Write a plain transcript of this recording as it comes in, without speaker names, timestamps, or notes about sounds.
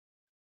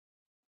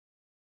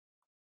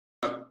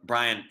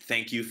Bryan,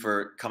 thank you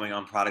for coming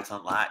on Products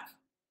Hunt Live.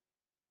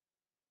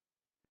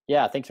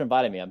 Yeah, thanks for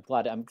inviting me. I'm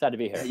glad to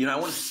be Yeah, here. I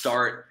want to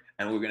start,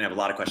 and we're going to have a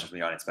lot of questions from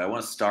the audience, but I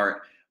want to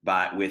start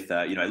with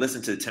I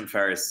listened to the Tim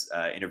Ferriss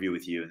interview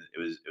with you, and it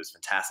was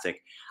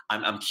fantastic.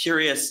 I'm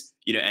curious,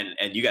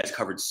 and you guys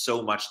covered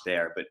so much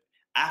there, but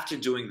after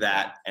doing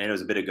that, and it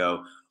was a bit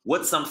ago,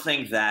 what's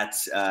something that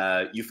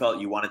you felt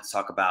you wanted to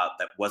talk about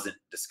that wasn't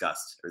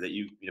discussed, or that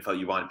you felt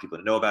you wanted people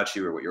to know about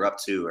you, or what you're up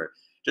to, or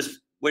just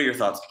what are your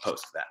thoughts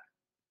post that?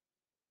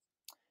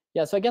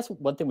 Yeah, so I guess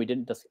one thing we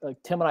didn't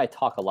Tim and I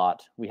talk a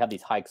lot. We have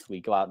these hikes.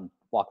 We go out and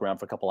walk around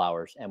for a couple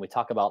hours, and we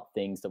talk about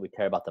things that we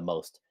care about the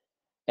most.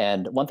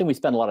 And one thing we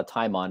spend a lot of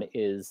time on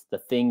is the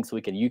things we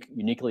can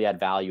uniquely add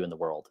value in the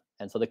world.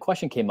 And so the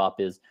question came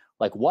up is,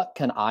 like, what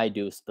can I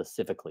do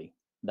specifically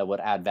that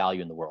would add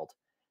value in the world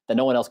that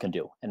no one else can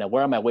do? And then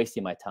where am I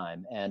wasting my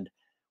time? And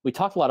we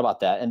talked a lot about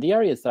that. And the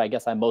areas that I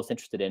guess I'm most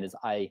interested in is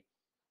I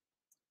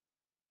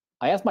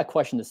asked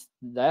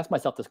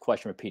myself this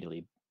question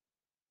repeatedly.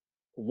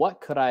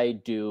 What could I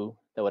do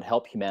that would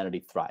help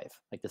humanity thrive,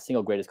 like the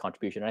single greatest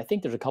contribution? And I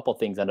think there's a couple of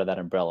things under that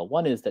umbrella.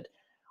 One is that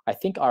I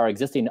think our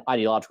existing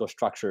ideological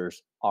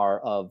structures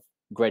are of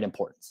great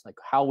importance, like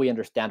how we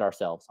understand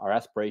ourselves, our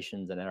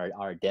aspirations, and our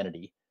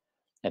identity.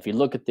 And if you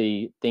look at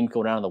the things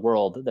going on in the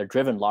world, they're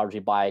driven largely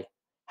by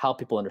how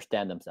people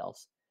understand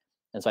themselves.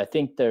 And so I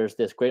think there's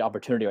this great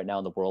opportunity right now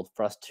in the world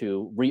for us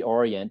to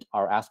reorient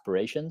our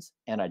aspirations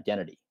and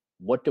identity.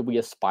 What do we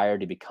aspire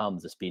to become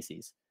as a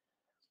species?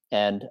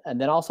 And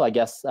then also, I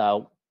guess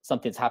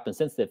something that's happened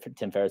since the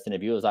Tim Ferriss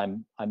interview is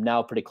I'm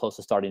now pretty close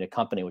to starting a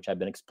company, which I've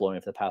been exploring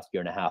for the past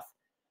year and a half.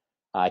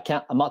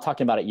 I'm not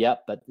talking about it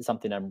yet, but it's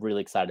something I'm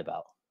really excited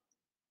about.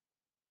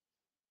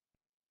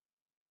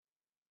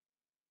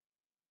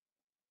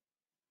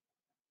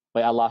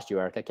 Wait, I lost you,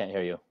 Eric. I can't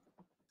hear you.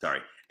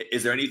 Sorry.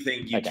 Is there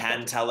anything you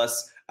can tell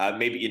us?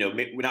 Maybe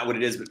not what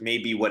it is, but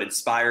maybe what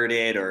inspired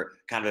it, or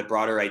kind of a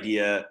broader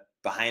idea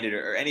behind it,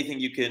 or anything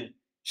you can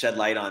shed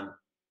light on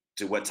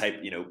to what type,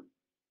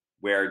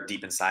 where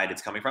deep inside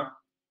it's coming from?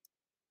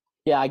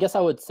 Yeah, I guess I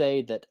would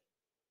say that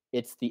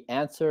it's the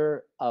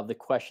answer of the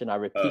question I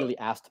repeatedly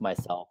asked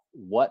myself: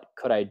 what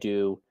could I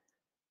do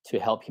to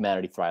help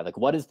humanity thrive? Like,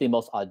 what is the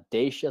most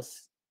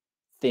audacious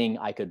thing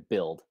I could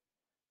build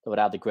that would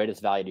add the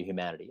greatest value to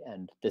humanity?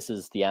 And this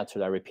is the answer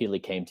that I repeatedly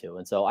came to.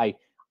 And so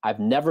I've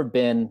never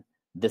been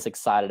this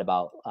excited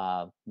about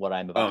what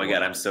I'm about. Oh my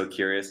God, I'm so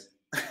curious.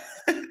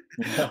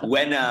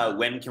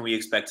 When can we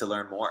expect to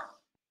learn more?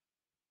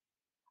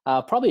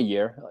 Probably a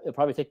year. It'll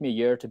probably take me a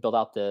year to build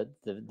out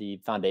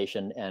the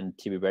foundation and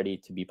to be ready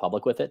to be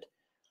public with it.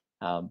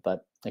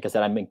 But like I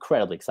said, I'm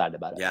incredibly excited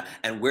about it. Yeah.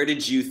 And where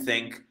did you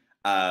think,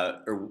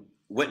 or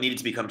what needed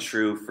to become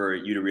true for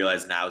you to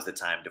realize now is the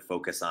time to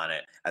focus on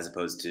it, as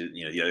opposed to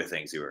the other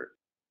things you were?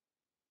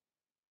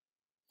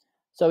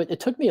 So it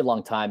took me a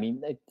long time. I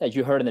mean, as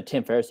you heard in the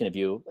Tim Ferriss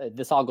interview,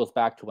 this all goes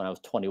back to when I was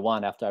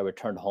 21, after I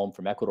returned home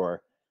from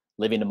Ecuador,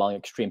 living among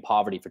extreme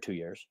poverty for 2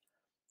 years.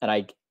 And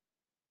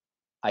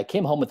I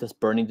came home with this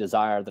burning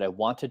desire that I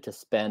wanted to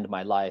spend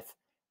my life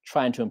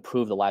trying to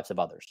improve the lives of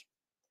others.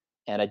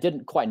 And I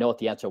didn't quite know what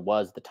the answer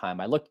was at the time.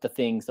 I looked at the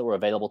things that were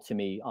available to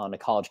me on a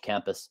college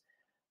campus,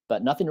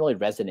 but nothing really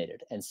resonated.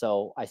 And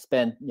so I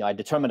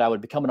determined I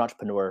would become an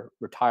entrepreneur,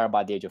 retire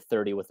by the age of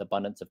 30 with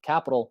abundance of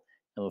capital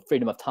and with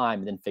freedom of time,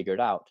 and then figure it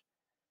out.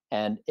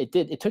 And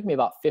it took me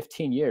about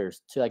 15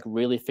 years to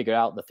really figure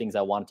out the things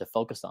I wanted to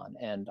focus on.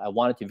 And I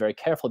wanted to be very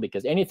careful,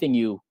 because anything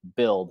you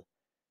build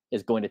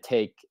is going to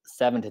take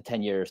 7 to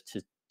 10 years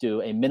to do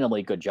a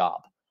minimally good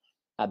job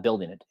at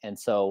building it. And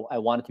so I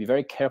wanted to be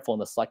very careful in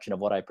the selection of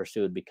what I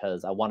pursued,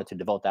 because I wanted to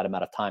devote that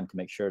amount of time to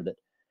make sure that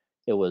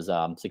it was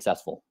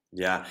successful.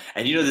 Yeah.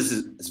 And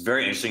it's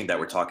very interesting that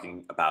we're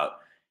talking about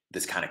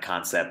this kind of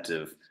concept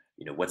of,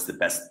 what's the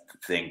best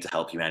thing to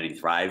help humanity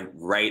thrive,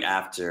 right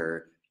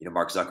after,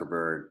 Mark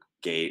Zuckerberg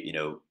gave,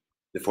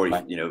 the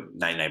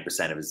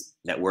 99% of his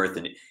net worth.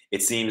 And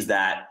it seems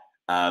that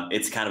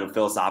it's kind of a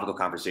philosophical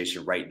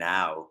conversation right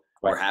now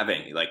we're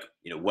having,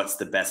 what's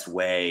the best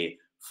way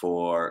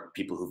for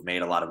people who've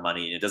made a lot of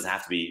money? And it doesn't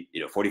have to be,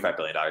 $45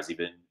 billion,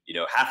 even,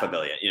 $500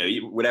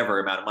 million, whatever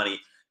amount of money,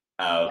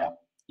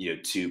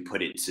 to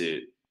put it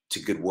to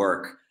good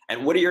work.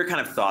 And what are your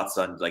kind of thoughts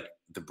on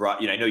the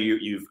broad, I know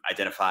you've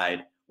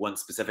identified one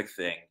specific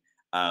thing,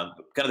 kind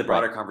of the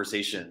broader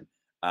conversation.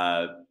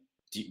 Do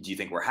you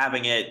think we're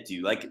having it? Do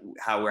you like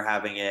how we're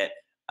having it?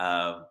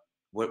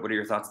 What are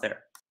your thoughts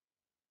there?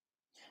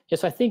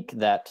 Yes, I think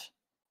that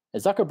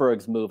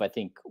Zuckerberg's move, I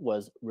think,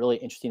 was really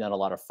interesting on a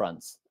lot of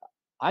fronts.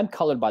 I'm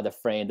colored by the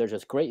frame. There's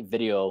this great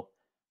video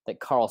that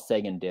Carl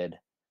Sagan did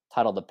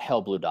titled The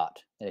Pale Blue Dot.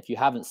 And if you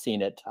haven't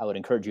seen it, I would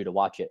encourage you to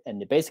watch it.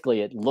 And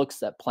it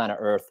looks at planet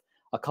Earth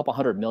a couple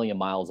 100 million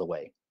miles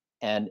away.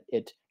 And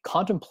it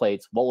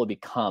contemplates what will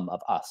become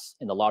of us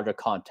in the larger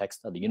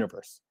context of the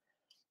universe.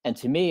 And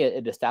to me,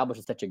 it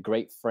establishes such a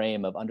great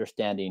frame of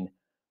understanding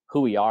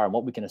who we are and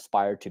what we can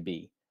aspire to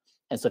be.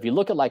 And so if you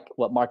look at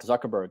what Mark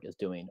Zuckerberg is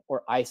doing,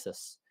 or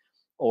ISIS,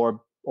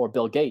 or or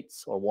Bill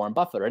Gates or Warren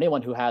Buffett or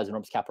anyone who has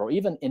enormous capital, or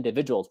even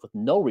individuals with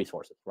no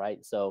resources,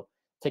 right? So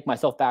take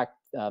myself back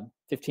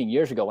 15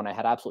 years ago when I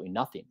had absolutely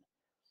nothing.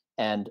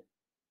 And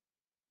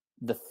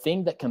the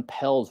thing that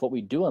compels what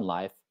we do in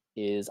life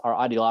is our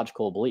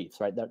ideological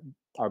beliefs, right? That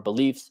our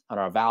beliefs and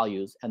our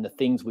values and the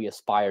things we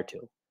aspire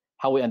to,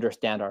 how we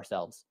understand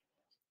ourselves.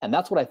 And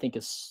that's what I think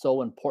is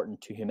so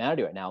important to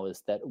humanity right now,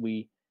 is that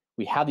we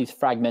have these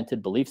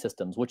fragmented belief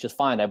systems, which is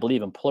fine. I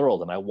believe in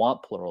pluralism. I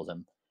want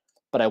pluralism,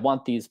 but I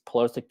want these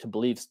pluralistic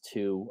beliefs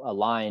to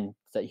align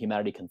so that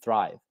humanity can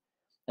thrive.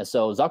 And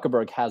so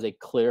Zuckerberg has a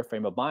clear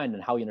frame of mind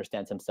on how he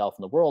understands himself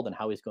in the world and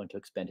how he's going to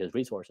expend his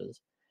resources.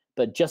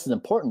 But just as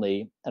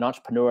importantly, an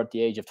entrepreneur at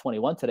the age of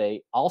 21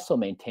 today also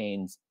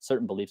maintains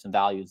certain beliefs and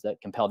values that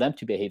compel them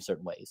to behave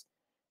certain ways.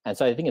 And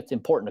so I think it's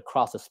important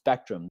across the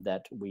spectrum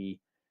that we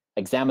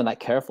examine that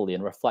carefully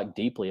and reflect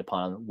deeply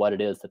upon what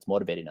it is that's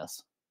motivating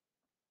us.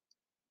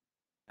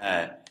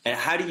 And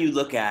how do you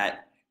look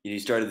at, you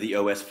started the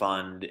OS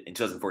fund in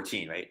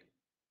 2014, right?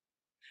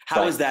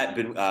 How has that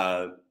been,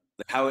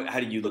 how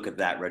do you look at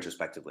that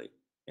retrospectively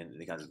in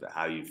the concept of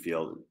how you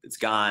feel it's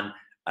gone,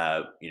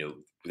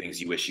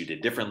 things you wish you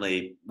did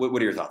differently?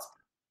 What are your thoughts?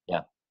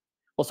 Yeah.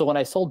 Well, so when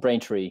I sold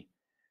Braintree,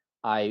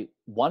 I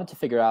wanted to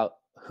figure out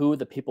who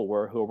the people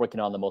were who were working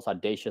on the most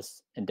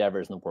audacious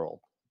endeavors in the world,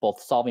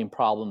 both solving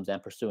problems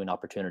and pursuing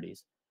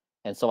opportunities.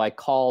 And so I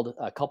called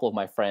a couple of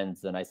my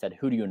friends and I said,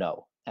 who do you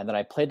know? And then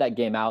I played that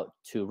game out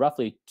to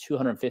roughly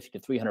 250 to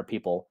 300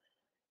 people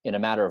in a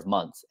matter of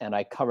months. And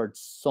I covered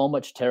so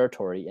much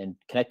territory in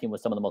connecting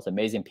with some of the most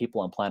amazing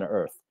people on planet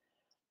Earth.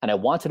 And I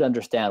wanted to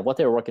understand what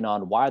they were working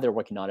on, why they're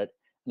working on it.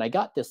 And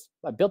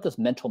I built this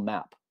mental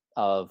map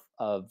of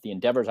the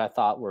endeavors I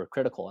thought were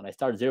critical. And I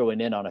started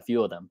zeroing in on a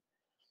few of them.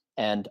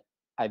 And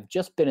I've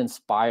just been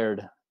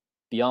inspired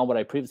beyond what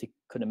I previously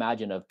could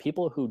imagine of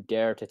people who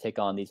dare to take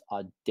on these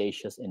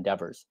audacious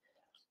endeavors.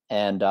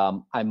 And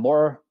I'm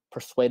more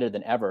persuaded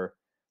than ever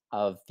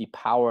of the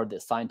power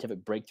that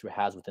scientific breakthrough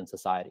has within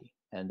society.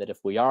 And that if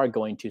we are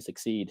going to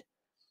succeed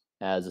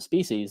as a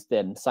species,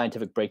 then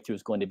scientific breakthrough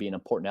is going to be an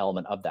important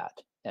element of that.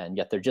 And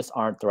yet there just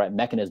aren't the right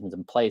mechanisms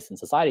in place in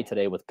society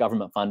today, with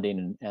government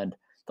funding and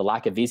the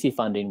lack of VC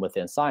funding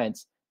within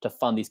science to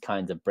fund these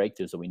kinds of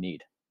breakthroughs that we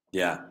need.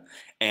 Yeah.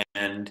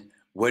 And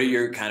what are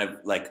your kind of,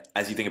 like,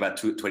 as you think about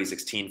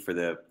 2016 for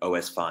the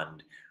OS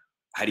fund,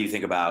 how do you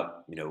think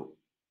about,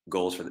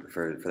 goals for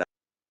that?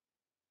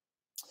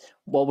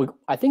 Well,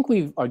 I think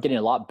we are getting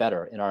a lot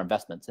better in our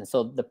investments. And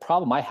so the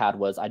problem I had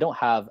was I don't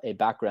have a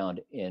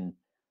background in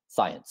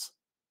science.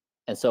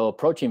 And so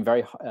approaching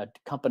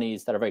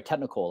companies that are very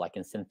technical, like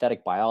in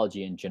synthetic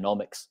biology and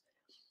genomics,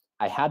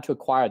 I had to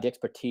acquire the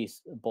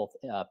expertise both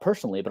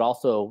personally, but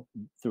also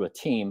through a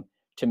team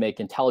to make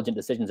intelligent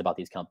decisions about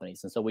these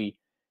companies. And so we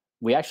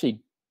actually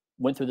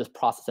went through this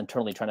process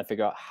internally, trying to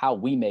figure out how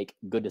we make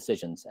good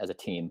decisions as a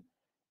team.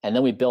 And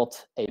then we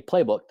built a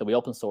playbook that we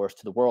open sourced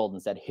to the world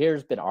and said,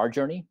 here's been our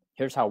journey.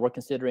 Here's how we're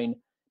considering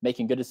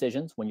making good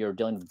decisions when you're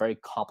dealing with very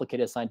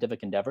complicated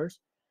scientific endeavors.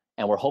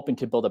 And we're hoping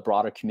to build a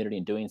broader community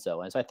in doing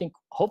so. And so I think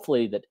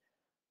hopefully that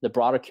the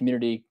broader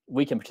community,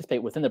 we can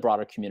participate within the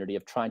broader community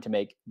of trying to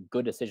make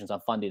good decisions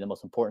on funding the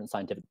most important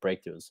scientific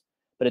breakthroughs.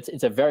 But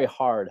it's a very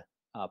hard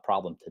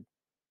problem to.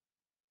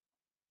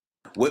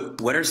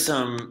 What are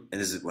some,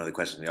 and this is one of the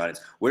questions in the audience,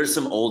 what are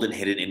some old and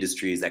hidden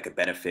industries that could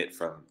benefit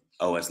from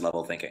OS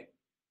level thinking?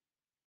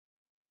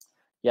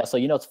 Yeah, so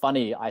it's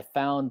funny, I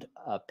found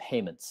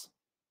payments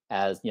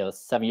as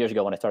 7 years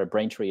ago when I started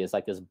Braintree, is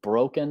like this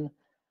broken,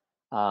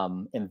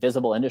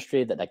 invisible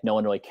industry that like no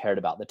one really cared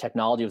about. The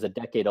technology was a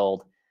decade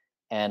old,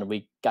 and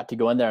we got to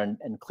go in there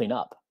and clean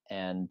up.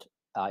 And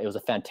it was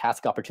a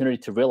fantastic opportunity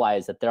to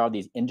realize that there are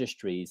these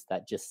industries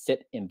that just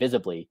sit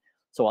invisibly.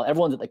 So while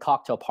everyone's at the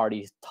cocktail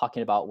parties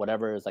talking about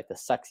whatever is like the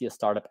sexiest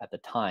startup at the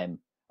time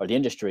or the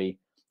industry,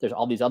 there's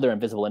all these other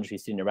invisible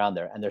industries sitting around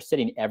there, and they're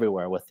sitting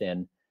everywhere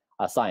within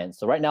science.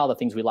 So right now, the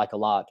things we like a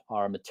lot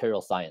are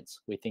material science.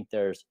 We think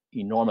there's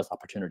enormous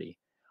opportunity.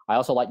 I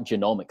also like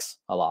genomics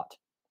a lot.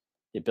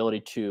 The ability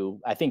to,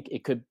 I think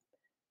it could,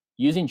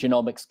 using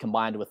genomics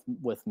combined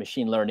with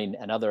machine learning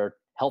and other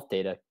health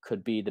data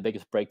could be the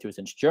biggest breakthrough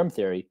since germ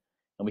theory,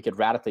 and we could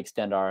radically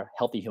extend our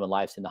healthy human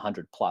lives in the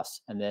 100+.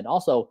 And then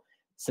also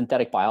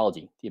synthetic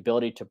biology, the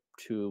ability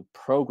to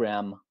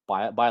program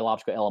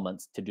biological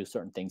elements to do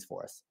certain things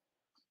for us.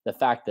 The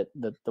fact that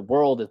the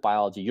world is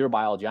biology, you're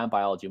biology, I'm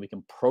biology, we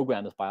can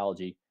program this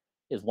biology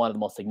is one of the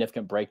most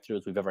significant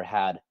breakthroughs we've ever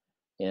had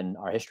in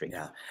our history.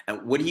 Yeah.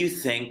 And what do you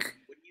think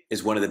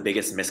is one of the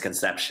biggest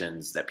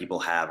misconceptions that people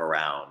have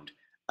around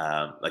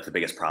like the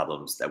biggest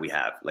problems that we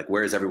have? Like,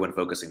 where is everyone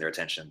focusing their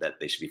attention that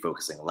they should be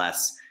focusing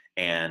less,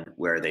 and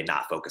where are they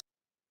not focusing?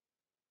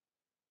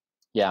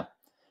 Yeah.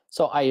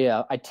 So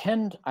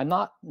I'm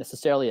not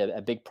necessarily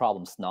a big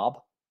problem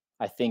snob.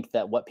 I think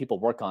that what people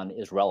work on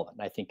is relevant.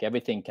 I think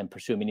everything can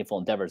pursue meaningful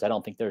endeavors. I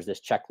don't think there's this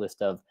checklist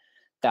of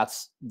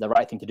that's the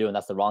right thing to do and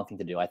that's the wrong thing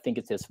to do. I think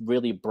it's this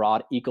really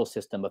broad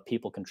ecosystem of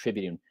people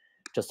contributing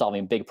to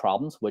solving big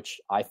problems, which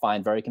I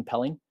find very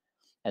compelling.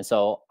 And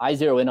so I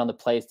zero in on the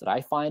place that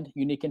I find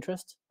unique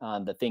interest,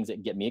 the things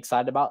that get me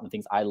excited about, and the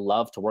things I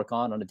love to work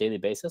on a daily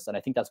basis. And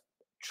I think that's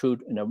true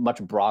in a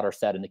much broader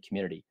set in the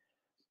community.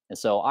 And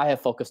so I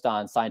have focused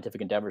on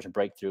scientific endeavors and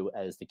breakthrough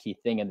as the key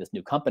thing in this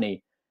new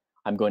company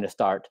I'm going to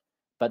start.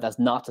 But that's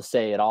not to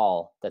say at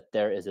all that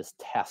there is this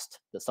test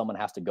that someone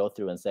has to go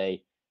through and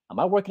say, am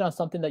I working on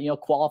something that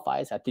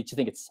qualifies? I think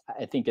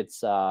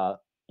it's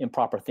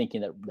improper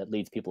thinking that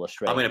leads people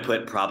astray. I'm going to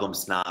put problem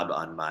snob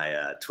on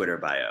my Twitter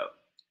bio.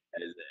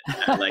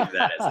 I like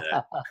that as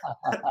a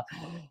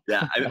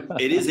yeah.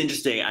 It is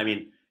interesting. I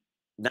mean,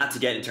 not to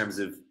get in terms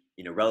of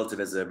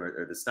relativism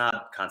or the snob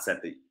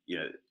concept that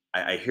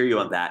I hear you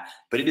on that,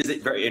 but it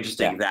is very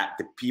interesting that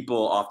the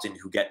people often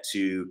who get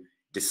to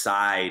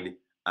decide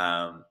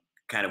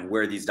kind of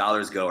where these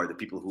dollars go are the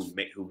people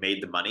who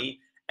made the money,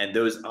 and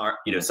those are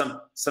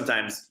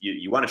sometimes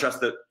you want to trust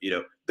that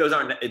those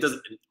aren't. It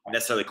doesn't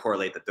necessarily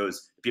correlate that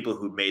those people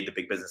who made the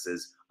big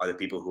businesses are the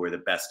people who are the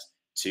best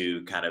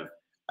to kind of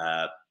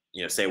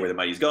say where the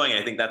money's going.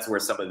 And I think that's where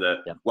some of the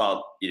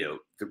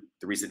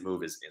the recent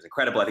move is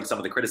incredible. I think some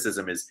of the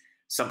criticism is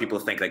some people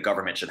think that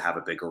government should have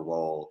a bigger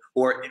role,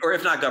 or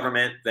if not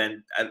government,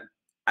 then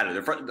I don't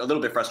know, they're a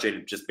little bit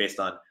frustrated just based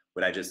on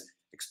what I just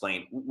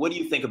explained. What do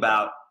you think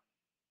about?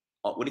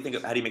 What do you think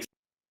of? How do you make?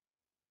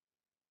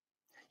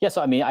 Yeah,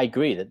 so I mean, I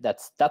agree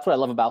that's what I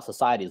love about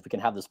society is we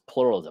can have this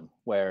pluralism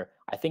where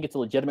I think it's a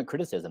legitimate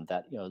criticism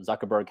that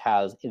Zuckerberg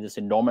has this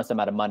enormous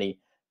amount of money.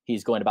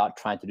 He's going about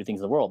trying to do things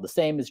in the world. The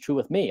same is true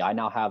with me. I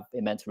now have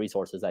immense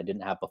resources I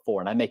didn't have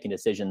before, and I'm making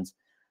decisions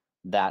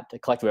that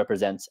collectively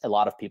represents a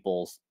lot of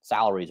people's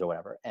salaries or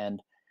whatever.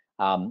 And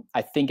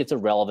I think it's a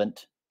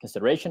relevant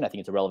consideration. I think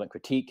it's a relevant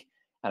critique.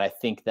 And I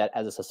think that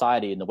as a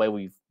society, in the way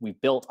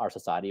we've built our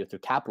society through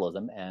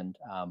capitalism and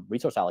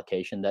resource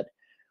allocation, that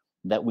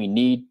everyone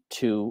needs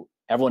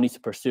to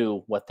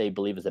pursue what they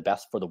believe is the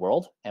best for the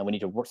world, and we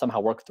need to somehow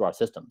work through our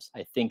systems.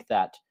 I think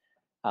that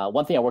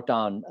one thing I worked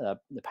on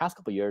the past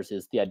couple of years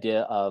is the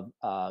idea of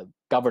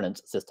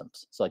governance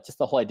systems. So like just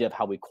the whole idea of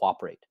how we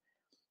cooperate.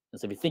 And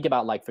so if you think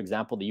about, like, for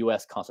example, the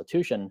US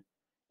Constitution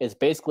is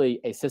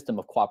basically a system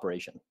of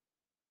cooperation.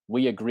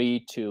 We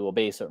agree to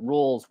obey certain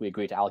rules. We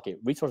agree to allocate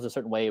resources a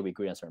certain way. We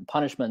agree on certain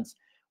punishments.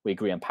 We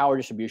agree on power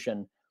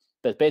distribution.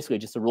 But it's basically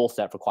just a rule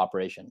set for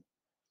cooperation.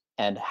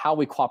 And how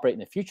we cooperate in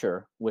the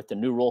future with the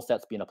new rule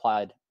sets being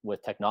applied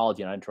with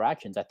technology and our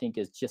interactions, I think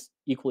is just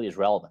equally as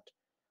relevant.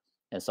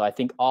 And so I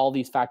think all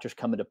these factors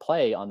come into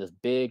play on this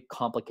big,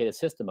 complicated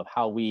system of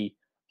how we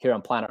here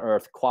on planet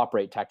Earth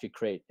cooperate to actually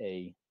create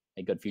a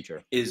good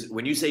future. Is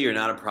when you say you're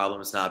not a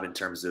problem snob in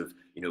terms of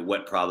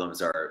what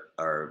problems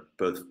are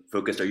both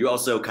focused, are you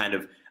also kind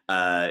of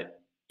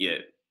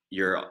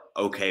you're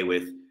okay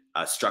with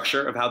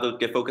structure of how they'll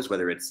get focused,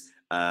 whether it's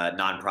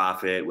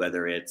nonprofit,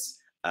 whether it's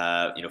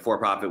for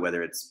profit,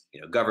 whether it's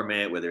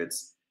government, whether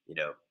it's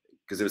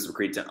because there was some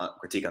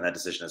critique on that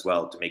decision as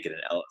well to make it an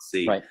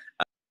LLC. Right.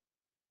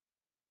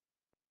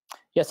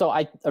 Yeah, so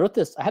I wrote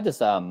this. I had this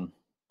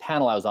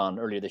panel I was on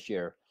earlier this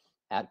year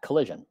at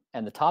Collision,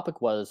 and the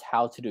topic was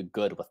how to do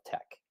good with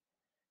tech.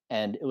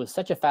 And it was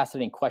such a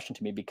fascinating question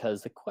to me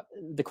because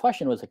the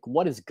question was like,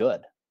 what is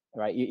good,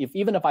 right?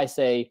 Even if I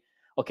say,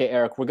 okay,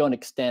 Eric, we're going to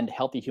extend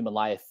healthy human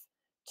life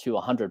to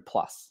 100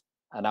 plus,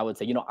 and I would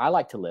say, I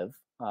like to live.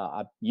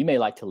 You may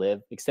like to live.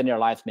 Extending our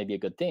lives may be a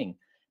good thing,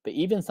 but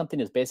even something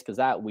as basic as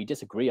that, we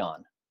disagree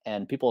on.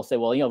 And people say,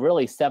 well,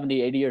 really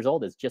 70, 80 years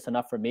old is just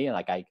enough for me, and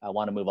like I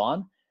want to move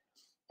on.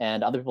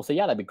 And other people say,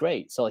 yeah, that'd be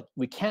great. So like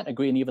we can't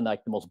agree on even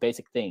like the most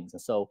basic things.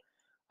 And so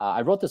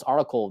I wrote this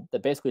article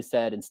that basically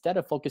said, instead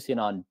of focusing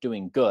on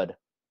doing good,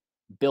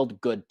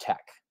 build good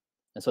tech.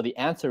 And so the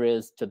answer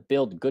is to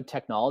build good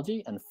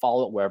technology and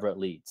follow it wherever it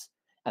leads.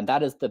 And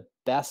that is the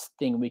best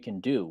thing we can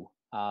do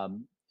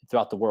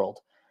throughout the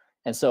world.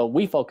 And so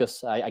we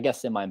focus, I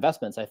guess in my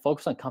investments, I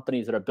focus on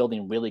companies that are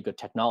building really good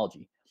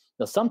technology.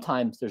 Now,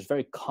 sometimes there's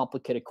very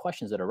complicated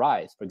questions that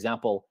arise. For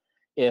example,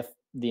 if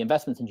the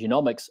investments in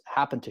genomics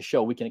happen to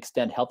show we can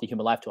extend healthy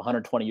human life to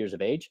 120 years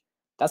of age,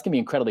 that's going to be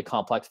incredibly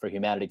complex for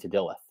humanity to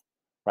deal with,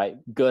 right?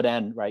 Good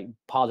and right,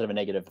 positive and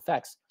negative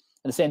effects.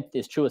 And the same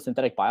is true with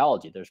synthetic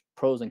biology. There's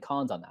pros and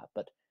cons on that.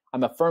 But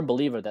I'm a firm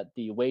believer that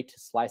the way to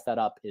slice that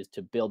up is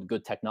to build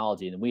good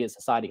technology. And we as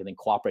society can then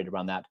cooperate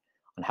around that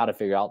on how to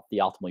figure out the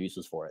optimal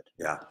uses for it.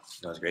 Yeah,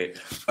 that was great.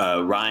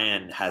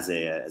 Ryan has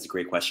a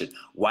great question.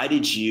 Why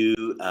did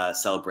you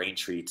sell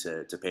Braintree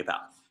to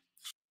PayPal?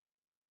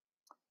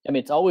 I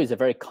mean, it's always a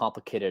very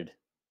complicated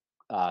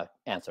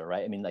answer,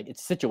 right? I mean, like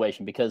it's a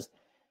situation because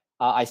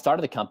I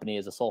started the company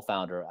as a sole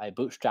founder. I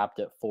bootstrapped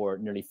it for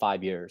nearly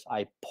 5 years.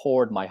 I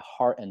poured my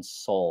heart and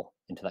soul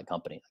into that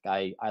company.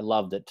 Like I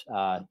loved it.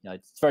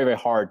 It's very, very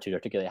hard to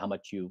articulate how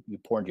much you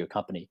pour into your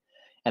company.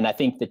 And I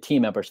think the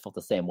team members felt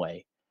the same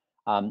way.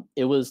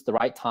 It was the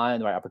right time,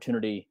 the right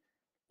opportunity,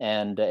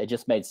 and it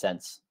just made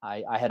sense.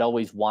 I had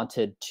always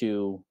wanted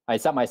to, I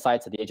set my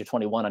sights at the age of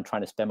 21 on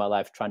trying to spend my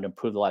life trying to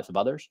improve the lives of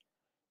others.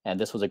 And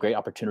this was a great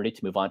opportunity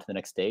to move on to the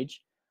next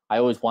stage. I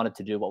always wanted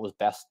to do what was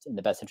best in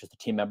the best interest of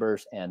team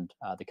members and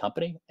the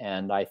company.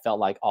 And I felt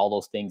like all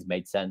those things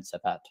made sense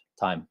at that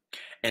time.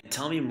 And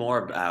tell me more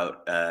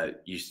about the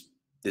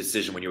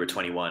decision when you were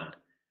 21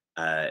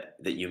 that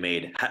you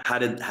made. How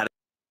did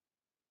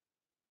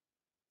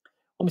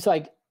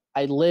So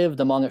I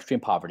lived among extreme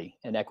poverty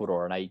in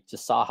Ecuador, and I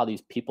just saw how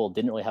these people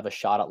didn't really have a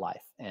shot at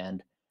life.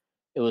 And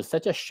it was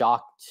such a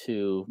shock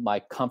to my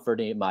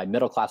comforting, my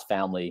middle class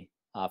family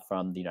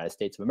from the United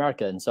States of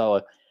America. And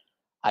so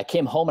I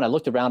came home and I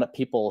looked around at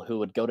people who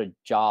would go to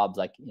jobs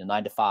like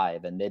 9 to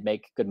 5, and they'd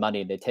make good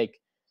money. They'd take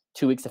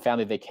 2 weeks of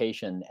family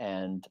vacation,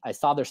 and I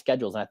saw their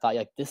schedules, and I thought,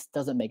 like, this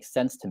doesn't make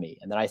sense to me.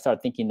 And then I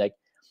started thinking, like,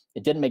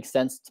 it didn't make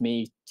sense to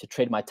me to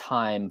trade my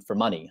time for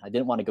money. I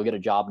didn't want to go get a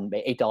job and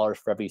pay $8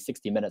 for every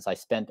 60 minutes I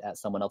spent at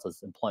someone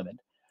else's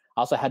employment. I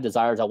also had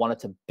desires. I wanted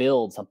to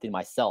build something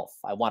myself.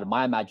 I wanted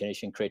my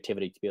imagination,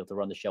 creativity to be able to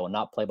run the show and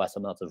not play by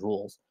someone else's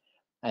rules.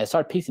 And I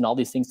started piecing all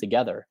these things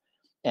together.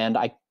 And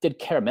I did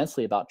care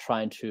immensely about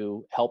trying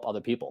to help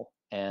other people.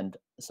 And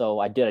so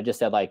I did. I just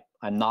said, like,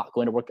 I'm not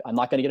going to work. I'm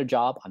not going to get a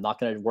job. I'm not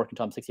going to work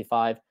until I'm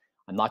 65.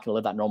 I'm not going to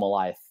live that normal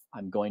life.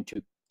 I'm going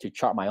to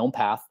chart my own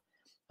path.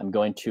 I'm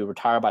going to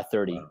retire by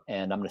 30,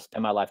 and I'm going to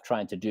spend my life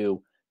trying to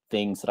do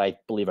things that I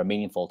believe are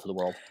meaningful to the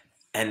world.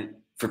 And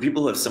for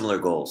people who have similar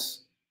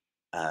goals,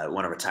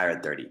 want to retire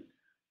at 30,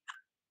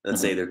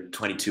 let's say they're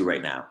 22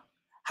 right now,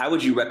 how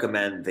would you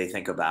recommend they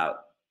think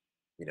about,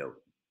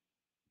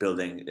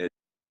 building it?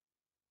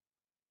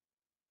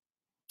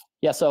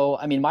 Yeah. So,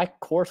 I mean, my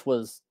course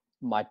was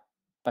my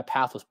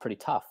path was pretty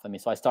tough. I mean,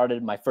 so I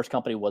started, my first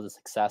company was a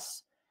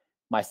success.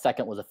 My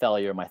second was a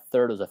failure. My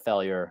third was a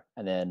failure.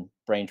 And then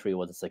Braintree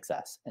was a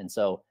success. And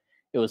so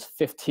it was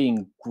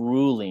 15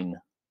 grueling,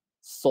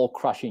 soul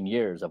crushing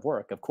years of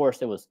work. Of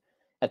course, it was,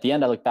 at the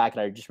end, I look back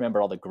and I just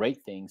remember all the great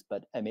things,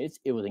 but I mean,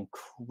 it was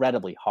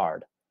incredibly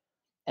hard.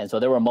 And so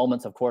there were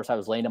moments, of course, I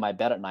was laying in my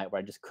bed at night where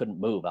I just couldn't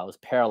move. I was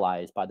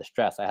paralyzed by the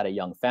stress. I had a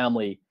young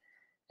family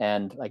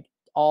and like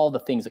all the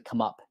things that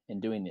come up in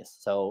doing this.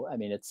 So, I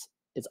mean, it's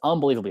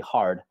unbelievably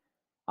hard.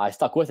 I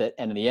stuck with it,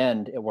 and in the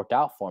end, it worked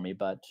out for me.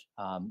 But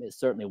it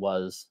certainly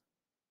was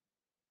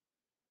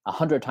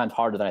 100 times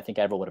harder than I think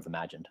I ever would have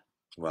imagined.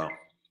 Well,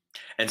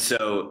 and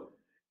so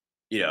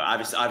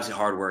obviously,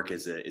 hard work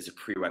is a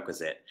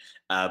prerequisite.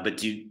 But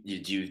do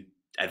you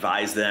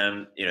advise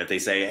them? If they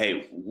say,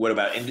 "Hey, what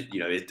about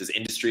does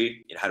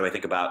industry? How do I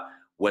think about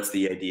what's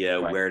the idea?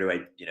 Right. Where do I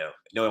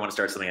know I want to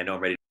start something? I know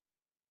I'm ready."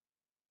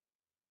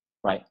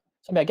 Right.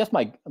 So, I mean, I guess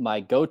my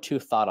go-to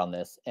thought on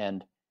this,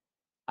 and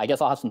I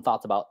guess I'll have some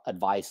thoughts about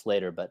advice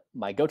later, but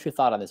my go-to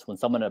thought on this, when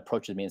someone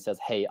approaches me and says,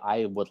 "Hey,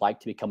 I would like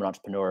to become an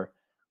entrepreneur.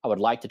 I would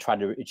like to try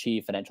to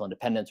achieve financial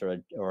independence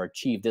or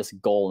achieve this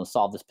goal and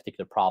solve this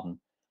particular problem,"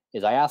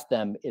 is I ask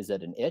them, is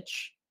it an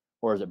itch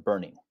or is it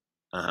burning?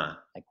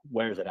 Like,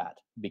 where is it at?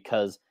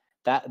 Because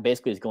that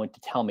basically is going to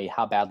tell me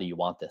how badly you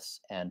want this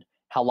and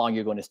how long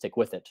you're going to stick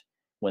with it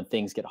when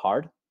things get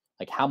hard.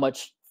 Like, how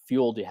much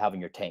fuel do you have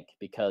in your tank?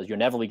 Because you're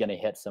inevitably going to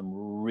hit some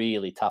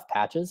really tough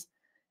patches,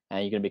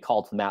 and you're going to be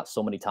called to the mat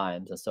so many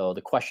times. And so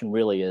the question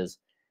really is,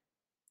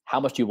 how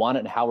much do you want it,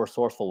 and how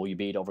resourceful will you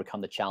be to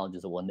overcome the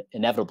challenges that will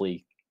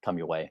inevitably come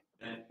your way?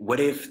 What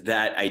if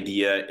that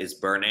idea is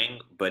burning,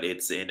 but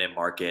it's in a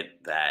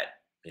market that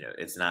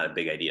it's not a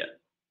big idea?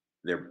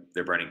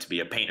 They're burning to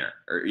be a painter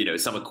or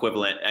some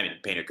equivalent. I mean,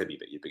 painter could be,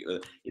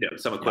 but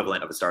some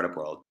equivalent of a startup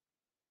world.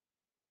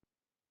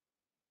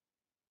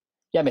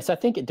 Yeah, I mean, so I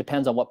think it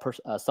depends on what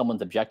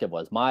someone's objective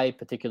was. My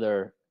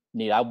particular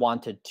need, I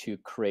wanted to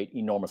create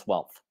enormous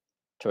wealth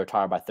to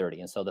retire by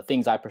 30. And so the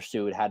things I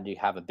pursued had to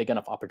have a big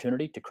enough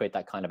opportunity to create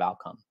that kind of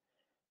outcome.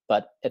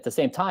 But at the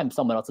same time,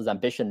 someone else's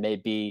ambition may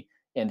be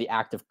in the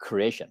act of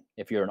creation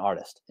if you're an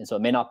artist. And so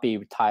it may not be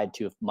tied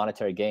to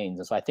monetary gains.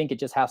 And so I think it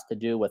just has to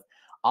do with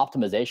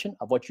optimization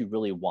of what you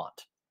really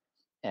want.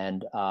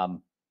 And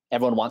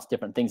everyone wants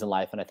different things in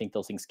life, and I think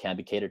those things can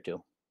be catered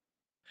to.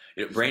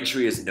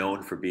 Braintree is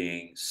known for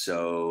being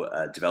so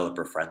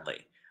developer friendly.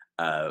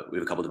 We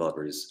have a couple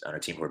developers on our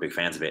team who are big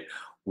fans of it.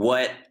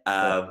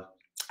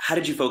 How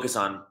did you focus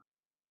on?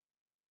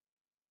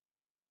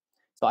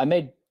 So I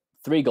made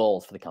 3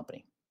 goals for the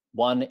company.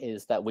 One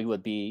is that we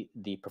would be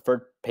the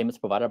preferred payments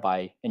provider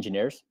by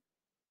engineers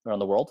around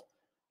the world.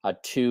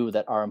 2,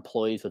 that our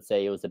employees would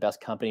say it was the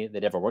best company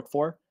they'd ever worked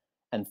for.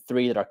 And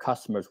 3, that our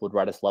customers would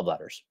write us love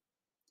letters.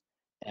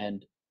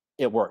 And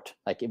it worked.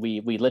 Like,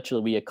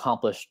 we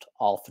accomplished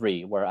all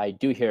 3, where I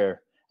do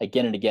hear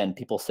again and again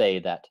people say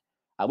that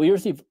we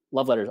receive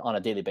love letters on a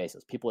daily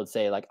basis. People would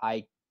say, like,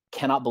 I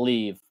cannot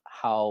believe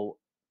how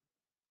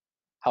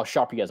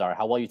sharp you guys are,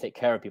 how well you take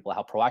care of people,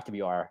 how proactive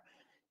you are.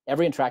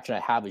 Every interaction I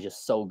have is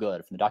just so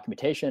good, from the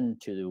documentation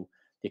to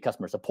the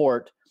customer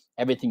support,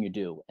 everything you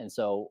do. And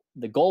so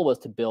the goal was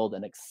to build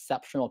an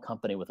exceptional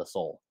company with a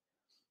soul.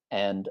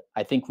 And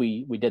I think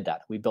we did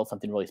that. We built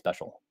something really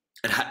special.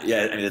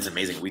 Yeah, I mean, it's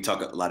amazing. We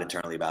talk a lot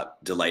internally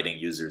about delighting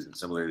users, and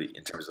similarly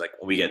in terms of, like,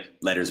 when we get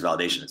letters of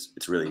validation,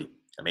 it's really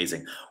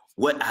amazing.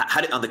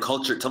 On the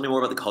culture, tell me more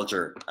about the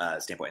culture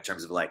standpoint in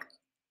terms of, like,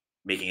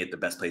 making it the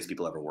best place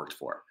people ever worked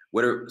for.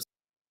 What are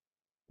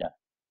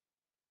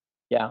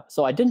Yeah.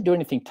 So I didn't do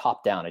anything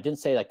top down. I didn't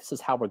say like, this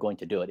is how we're going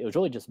to do it. It was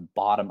really just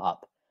bottom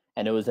up.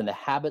 And it was in the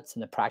habits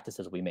and the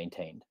practices we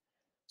maintained.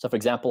 So for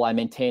example, I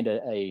maintained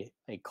a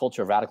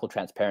culture of radical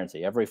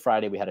transparency. Every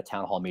Friday we had a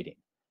town hall meeting.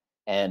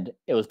 And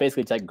it was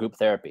basically like group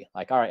therapy.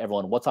 Like, all right,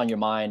 everyone, what's on your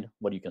mind?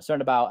 What are you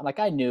concerned about? And like,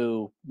 I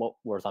knew what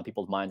was on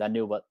people's minds. I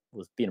knew what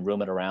was being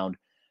rumored around.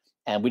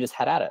 And we just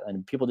had at it.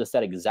 And people just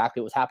said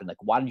exactly what's happening. Like,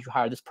 why did you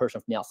hire this person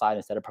from the outside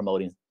instead of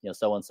promoting,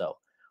 so-and-so?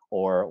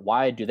 Or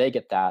why do they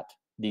get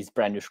these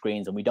brand new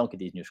screens and we don't get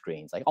these new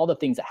screens? Like all the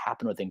things that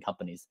happen within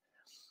companies.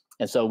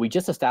 And so we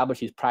just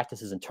established these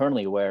practices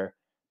internally where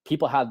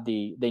people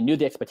they knew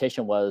the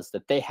expectation was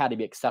that they had to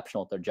be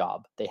exceptional at their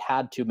job. They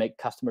had to make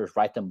customers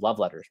write them love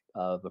letters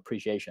of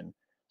appreciation.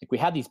 Like we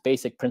had these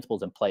basic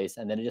principles in place,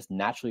 and then it just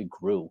naturally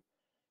grew.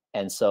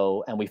 And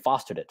we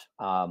fostered it.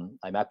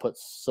 I put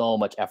so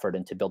much effort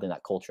into building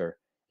that culture.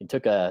 It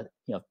took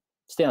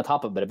stay on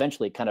top of it, but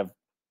eventually it kind of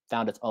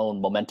found its own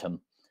momentum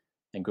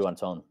and grew on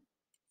its own.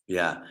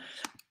 Yeah.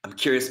 I'm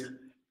curious.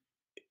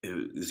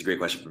 This is a great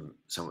question from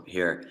someone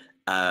here.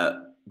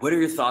 What are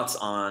your thoughts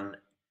on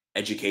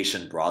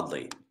education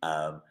broadly?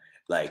 Do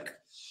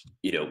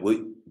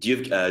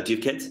you have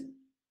kids?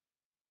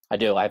 I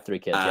do. I have 3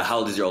 kids. Yeah. How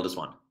old is your oldest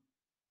one?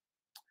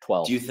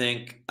 12. Do you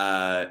think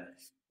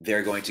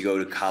they're going to go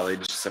to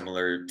college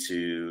similar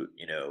to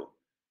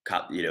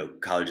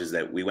colleges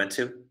that we went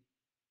to?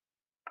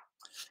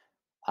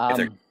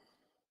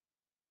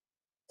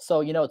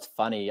 So it's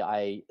funny.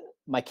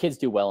 My kids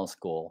do well in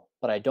school,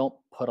 but I don't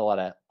place a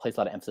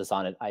lot of emphasis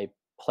on it. I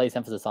place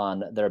emphasis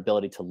on their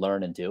ability to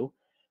learn and do.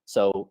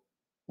 So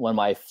when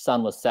my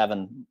son was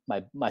 7,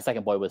 my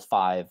second boy was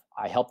 5,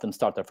 I helped them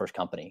start their first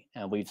company,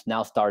 and we've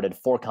now started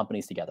 4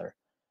 companies together.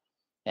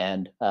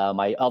 And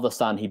my eldest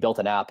son, he built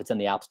an app. It's in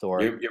the App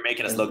Store. You're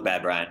making us look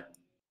bad, Bryan.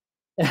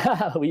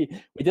 we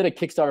did a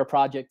Kickstarter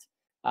project,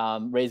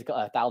 raised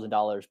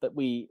 $1,000, but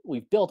we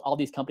built all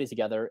these companies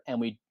together, and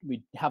we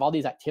have all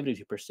these activities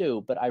we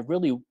pursue. But I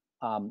really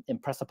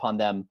impress upon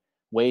them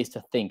ways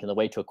to think and the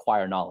way to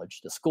acquire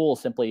knowledge. The school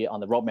simply on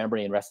the rote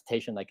memory and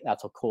recitation, like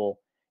that's so cool.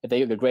 If they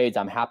get good grades,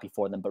 I'm happy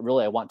for them. But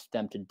really, I want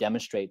them to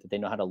demonstrate that they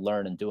know how to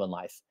learn and do in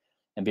life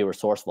and be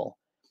resourceful.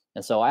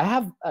 And so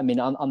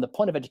on the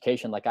point of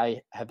education, like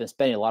I have been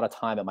spending a lot of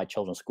time at my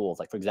children's schools.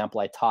 Like, for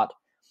example, I taught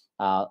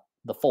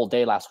the full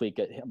day last week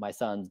at my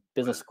son's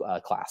business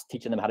class,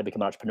 teaching them how to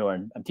become an entrepreneur.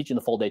 And I'm teaching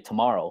the full day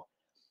tomorrow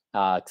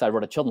because I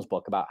wrote a children's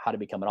book about how to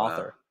become an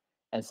author.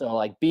 And so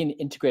like being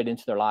integrated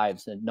into their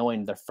lives and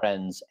knowing their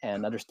friends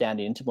and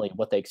understanding intimately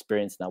what they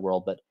experience in that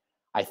world. But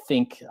I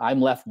think I'm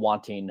left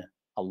wanting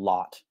a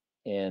lot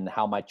in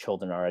how my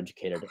children are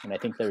educated. And I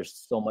think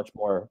there's so much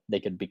more they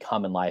could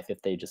become in life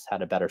if they just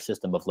had a better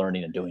system of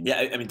learning and doing.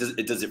 Yeah. I mean, does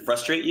it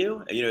frustrate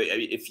you?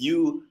 If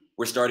you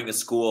were starting a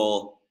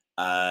school,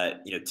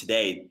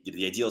 today,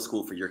 the ideal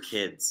school for your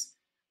kids.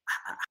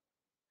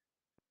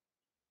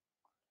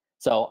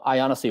 So I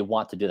honestly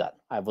want to do that.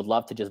 I would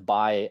love to just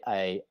buy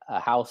a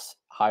house,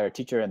 hire a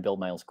teacher, and build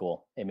my own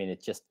school. I mean,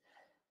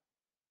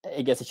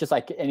 I guess it's just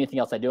like anything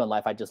else I do in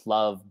life. I just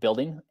love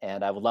building,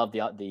 and I would love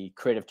the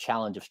creative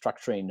challenge of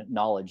structuring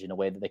knowledge in a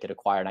way that they could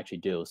acquire and actually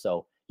do.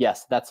 So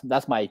yes,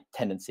 that's my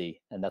tendency,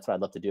 and that's what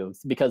I'd love to do,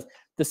 because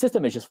the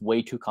system is just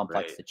way too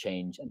complex to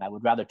change, and I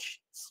would rather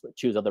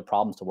choose other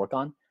problems to work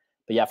on.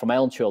 But yeah, for my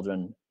own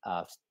children,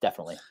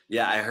 definitely.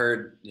 Yeah, I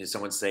heard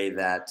someone say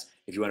that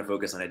if you want to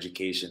focus on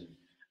education,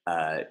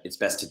 it's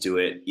best to do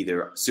it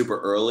either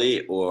super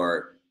early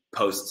or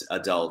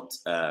post-adult,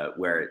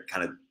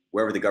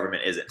 wherever the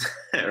government isn't,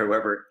 or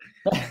wherever,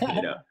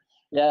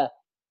 Yeah,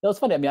 it's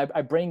funny. I mean,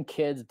 I bring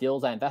kids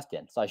deals I invest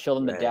in, so I show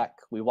them the deck.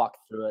 We walk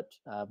through it.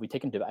 I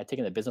take them to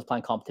the business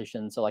plan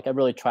competition. So like, I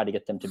really try to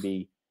get them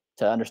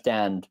to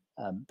understand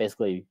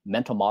basically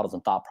mental models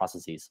and thought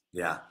processes.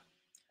 Yeah,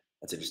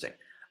 that's interesting.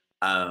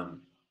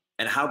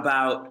 And how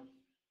about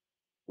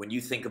when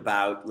you think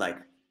about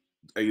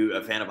are you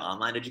a fan of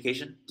online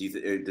education?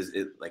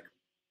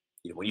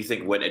 When you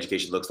think what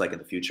education looks like in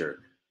the future,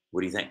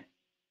 what do you think?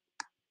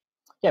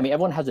 Yeah, I mean,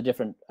 everyone has a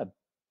different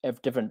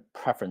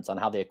preference on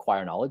how they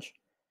acquire knowledge.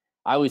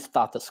 I always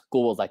thought that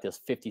school was like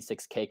this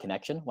 56K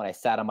connection. When I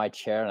sat on my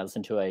chair and I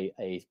listened to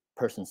a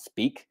person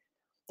speak,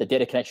 the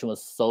data connection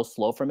was so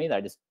slow for me that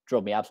it just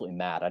drove me absolutely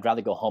mad. I'd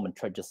rather go home and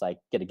try just like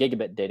get a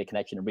gigabit data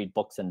connection and read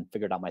books and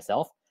figure it out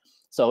myself.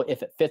 So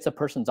if it fits a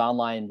person's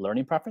online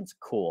learning preference,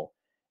 cool.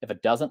 If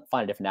it doesn't,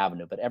 find a different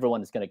avenue. But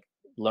everyone is going to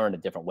learn a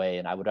different way,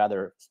 and I would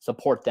rather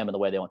support them in the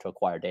way they want to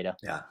acquire data.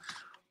 Yeah.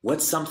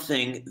 What's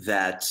something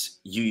that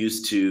you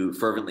used to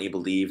fervently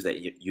believe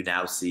that you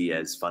now see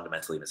as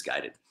fundamentally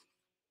misguided?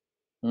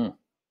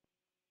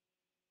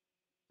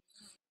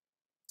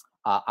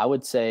 I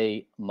would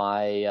say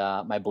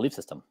my belief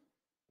system.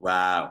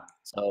 Wow.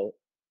 So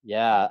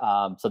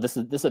yeah, so this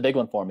is a big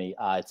one for me.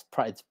 It's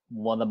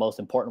one of the most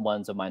important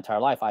ones of my entire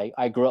life.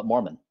 I grew up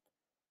Mormon,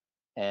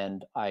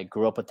 and I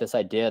grew up with this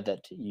idea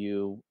that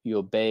you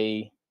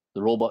obey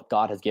the rule book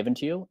God has given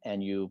to you,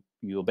 and you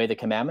obey the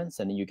commandments,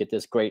 and then you get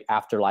this great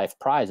afterlife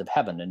prize of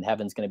heaven, and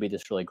heaven's going to be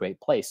this really great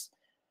place.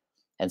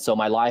 And so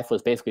my life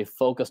was basically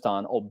focused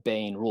on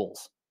obeying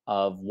rules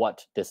of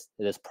what this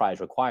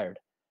prize required.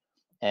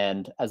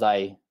 And as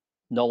I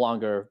no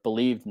longer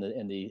believed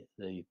in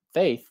the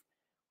faith,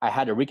 I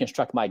had to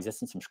reconstruct my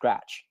existence from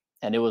scratch.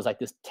 And it was like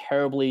this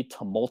terribly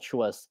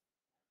tumultuous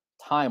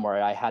time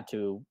where I had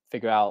to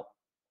figure out,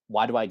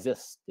 why do I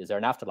exist? Is there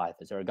an afterlife?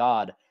 Is there a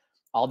God?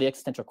 All the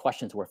existential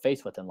questions we're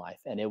faced with in life.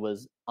 And it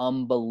was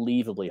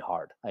unbelievably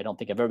hard. I don't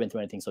think I've ever been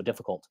through anything so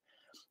difficult.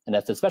 And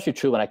that's especially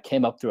true when I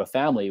came up through a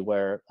family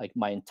where like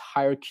my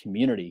entire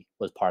community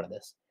was part of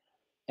this.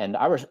 And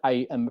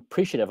I am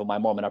appreciative of my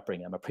Mormon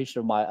upbringing. I'm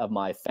appreciative of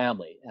my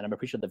family, and I'm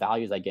appreciative of the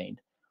values I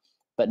gained.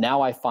 But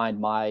now I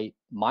find my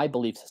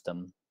belief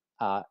system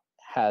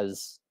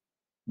has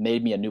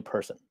made me a new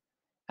person.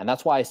 And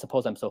that's why I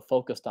suppose I'm so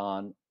focused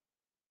on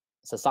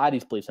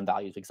society's beliefs and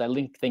values, because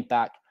I think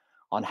back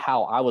on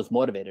how I was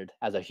motivated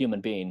as a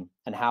human being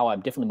and how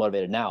I'm differently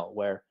motivated now,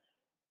 where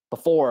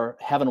before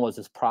heaven was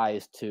this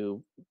prize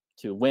to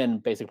win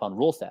based upon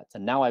rule sets.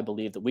 And now I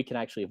believe that we can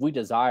actually, if we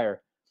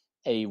desire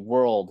a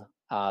world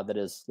that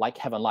is like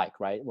heaven-like,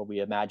 right, where we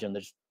imagine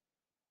there's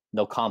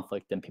no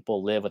conflict and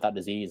people live without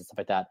disease and stuff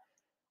like that,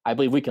 I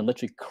believe we can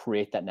literally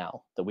create that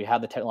now, that we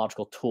have the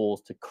technological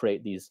tools to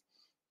create these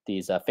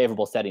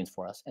favorable settings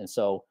for us. And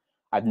so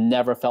I've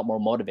never felt more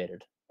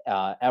motivated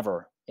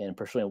ever in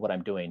pursuing what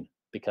I'm doing,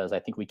 because I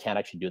think we can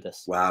actually do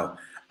this. Wow.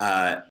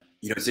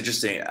 It's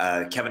interesting.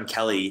 Kevin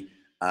Kelly,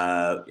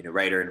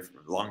 writer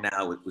from Long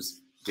Now,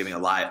 was giving a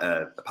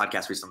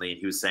podcast recently, and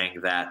he was saying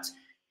that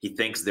he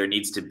thinks there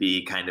needs to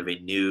be kind of a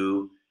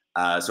new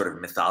sort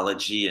of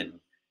mythology and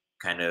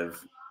kind of,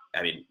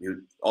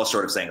 all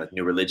sort of saying like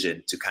new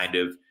religion to kind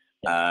of,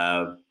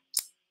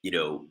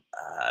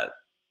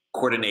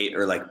 coordinate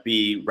or like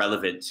be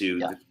relevant to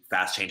the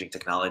fast changing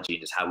technology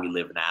and just how we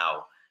live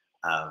now.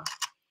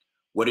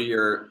 What are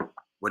your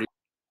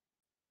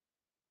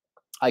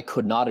I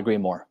could not agree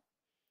more.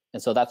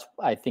 And so that's,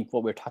 I think,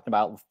 what we're talking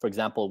about, for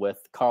example,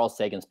 with Carl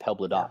Sagan's Pale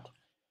Blue Dot.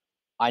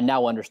 I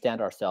now understand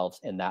ourselves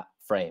in that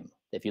frame.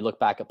 If you look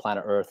back at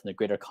planet Earth in the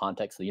greater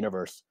context of the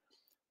universe,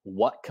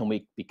 what can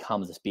we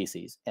become as a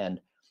species?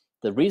 And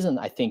the reason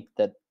I think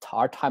that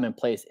our time and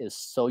place is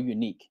so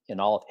unique in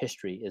all of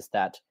history is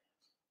that,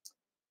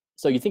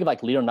 so you think of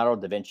like Leonardo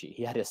da Vinci,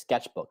 he had his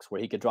sketchbooks where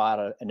he could draw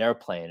out an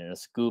airplane and a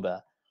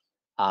scuba,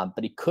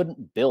 but he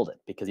couldn't build it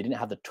because he didn't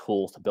have the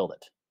tools to build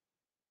it.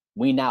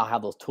 We now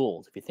have those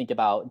tools. If you think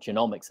about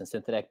genomics and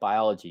synthetic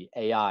biology,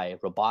 AI,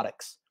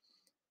 robotics,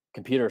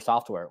 computer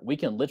software, we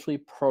can literally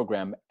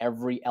program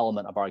every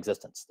element of our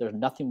existence. There's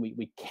nothing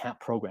we can't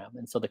program.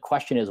 And so the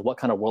question is, what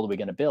kind of world are we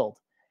going to build?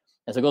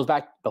 And so it goes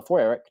back before,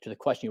 Eric, to the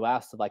question you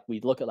asked of like, we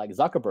look at like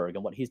Zuckerberg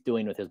and what he's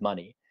doing with his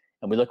money,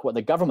 and we look at what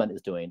the government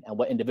is doing and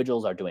what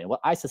individuals are doing,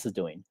 what ISIS is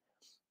doing.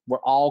 We're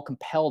all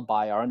compelled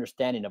by our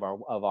understanding of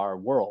our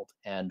world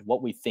and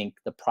what we think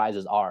the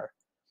prizes are.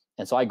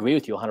 And so I agree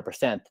with you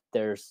 100%.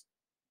 There's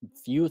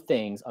few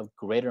things of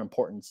greater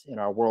importance in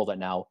our world right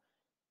now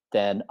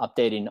than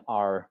updating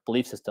our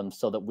belief systems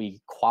so that we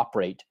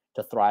cooperate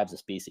to thrive as a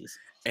species.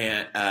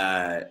 And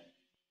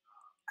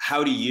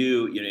how do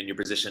you, in your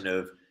position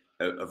of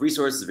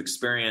resources, of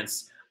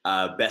experience,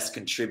 best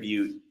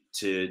contribute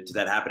to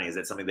that happening? Is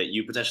that something that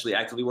you potentially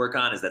actively work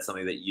on? Is that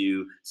something that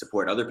you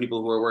support other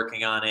people who are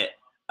working on it?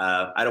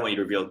 I don't want you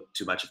to reveal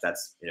too much if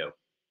that's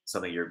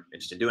something you're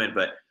interested in doing,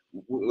 but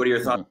what are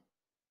your thoughts?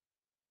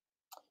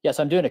 Yes,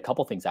 I'm doing a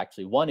couple things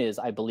actually. One is,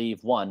 I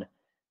believe,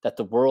 that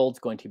the world's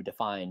going to be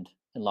defined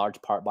in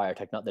large part by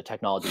the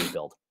technology we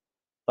build.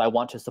 So I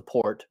want to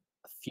support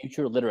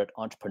future literate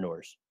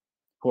entrepreneurs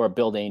who are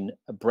building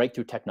a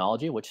breakthrough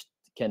technology which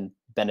can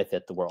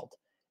benefit the world.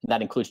 And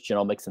that includes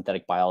genomics,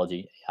 synthetic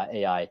biology,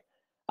 AI.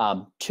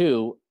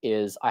 Two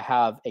is, I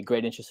have a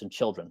great interest in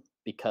children,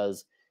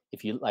 because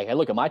if you I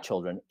look at my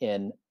children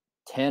in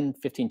 10,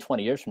 15,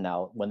 20 years from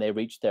now, when they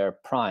reach their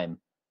prime,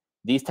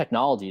 these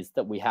technologies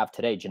that we have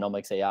today,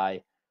 genomics,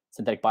 AI,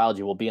 synthetic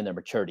biology, will be in their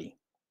maturity.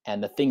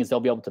 And the things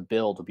they'll be able to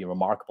build will be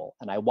remarkable.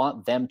 And I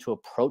want them to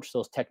approach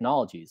those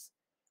technologies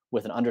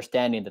with an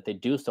understanding that they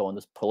do so in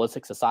this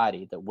pluralistic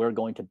society, that we're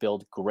going to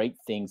build great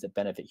things that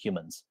benefit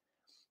humans.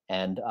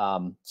 And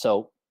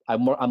so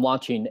I'm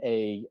launching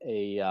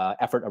a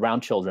effort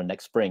around children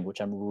next spring, which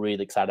I'm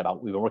really excited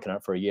about. We've been working on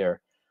it for a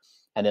year.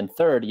 And then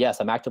third, yes,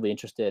 I'm actively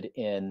interested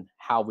in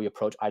how we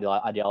approach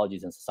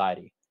ideologies in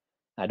society.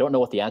 I don't know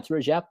what the answer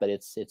is yet, but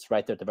it's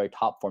right there at the very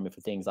top for me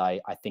for things I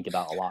think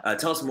about a lot.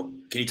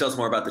 Can you tell us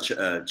more about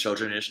the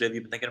children initiative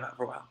you've been thinking about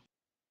for a while?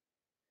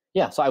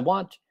 Yeah, so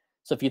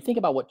if you think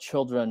about what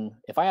children,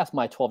 if I ask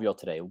my 12-year-old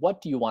today,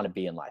 what do you want to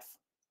be in life,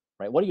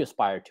 right? What do you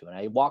aspire to? And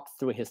I walk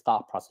through his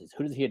thought process.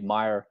 Who does he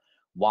admire?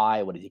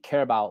 Why? What does he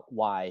care about?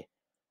 Why?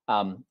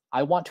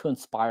 I want to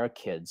inspire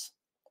kids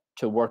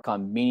to work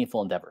on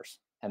meaningful endeavors.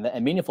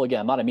 And meaningful, again,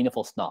 I'm not a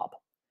meaningful snob.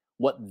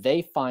 What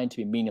they find to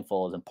be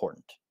meaningful is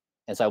important.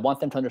 And so I want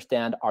them to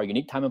understand our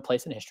unique time and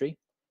place in history,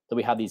 that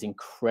we have these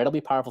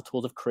incredibly powerful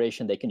tools of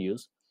creation they can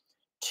use.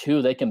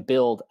 Two, they can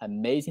build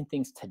amazing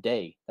things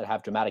today that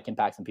have dramatic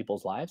impacts in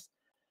people's lives.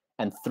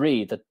 And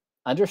three, that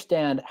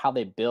understand how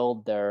they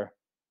build their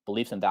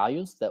beliefs and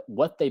values, that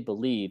what they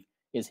believe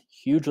is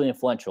hugely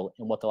influential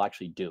in what they'll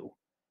actually do.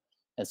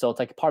 And so it's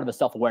like part of the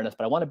self-awareness,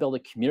 but I want to build a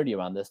community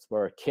around this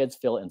where kids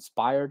feel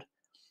inspired,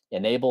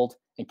 enabled,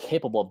 and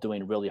capable of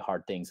doing really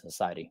hard things in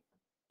society.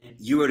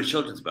 You wrote a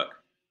children's book.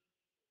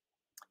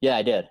 Yeah,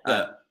 I did.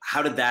 Yeah.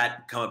 How did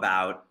that come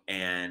about?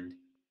 And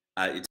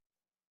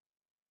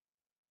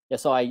Yeah,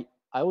 so I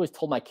always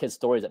told my kids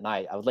stories at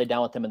night. I would lay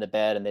down with them in the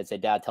bed and they'd say,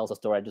 Dad, tell us a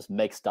story. I'd just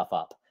make stuff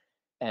up.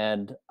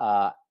 And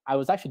I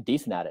was actually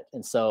decent at it.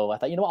 And so I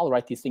thought, I'll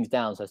write these things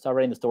down. So I started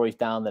writing the stories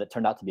down, that it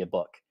turned out to be a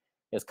book.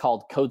 It's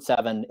called Code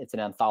 7. It's an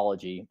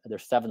anthology.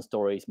 There's 7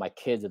 stories. My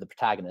kids are the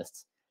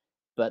protagonists.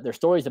 But they're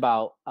stories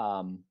about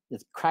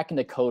it's cracking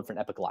the code for an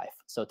epic life.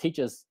 So it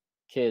teaches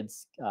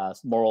kids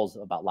morals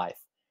about life.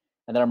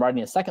 And then I'm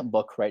writing a second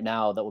book right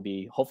now that will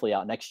be hopefully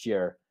out next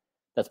year.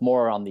 That's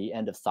more on the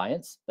end of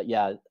science. But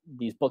yeah,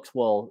 these books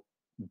will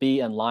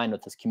be in line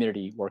with this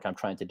community work I'm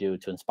trying to do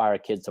to inspire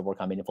kids to work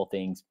on meaningful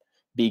things,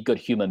 be good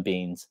human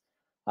beings.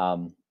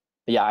 But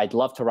yeah, I'd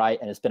love to write,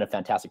 and it's been a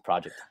fantastic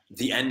project.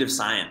 The End of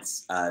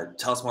Science.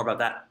 Tell us more about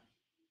that.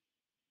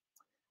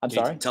 I'm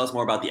sorry? Tell us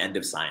more about The End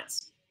of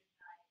Science.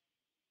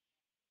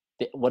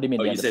 What do you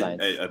mean, The End of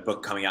Science? You said a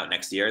book coming out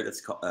next year that's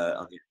called...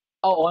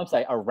 Oh, I'm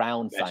sorry,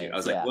 Around Science. I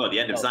was like, well, The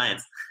End of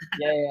Science.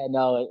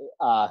 No.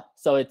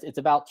 So it's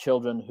about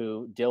children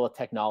who deal with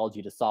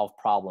technology to solve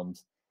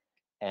problems.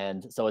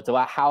 And so it's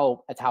about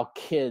how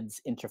kids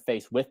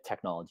interface with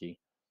technology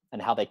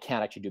and how they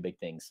can actually do big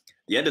things.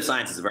 The End of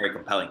Science is a very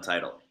compelling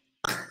title.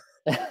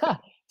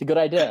 It's a good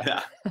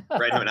idea.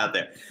 Right one out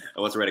there.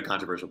 I want to write a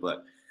controversial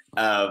book.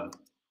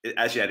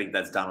 Actually, I think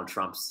that's Donald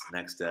Trump's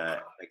next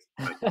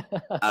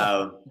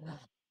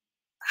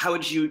how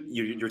would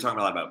you were talking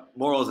a lot about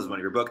morals as one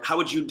of your book. How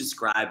would you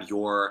describe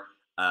your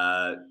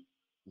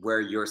where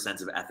your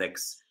sense of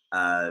ethics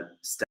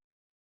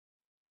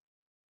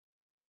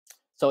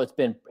So it's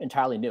been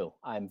entirely new.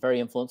 I'm very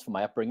influenced from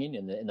my upbringing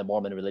in the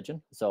Mormon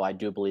religion. So I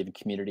do believe in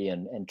community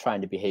and trying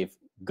to behave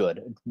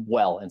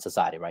well in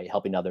society, right?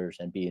 Helping others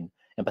and being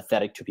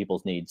empathetic to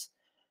people's needs.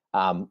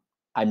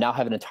 I now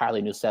have an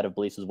entirely new set of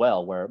beliefs as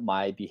well, where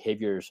my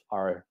behaviors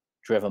are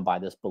driven by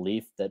this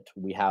belief that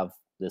we have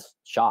this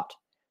shot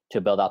to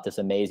build out this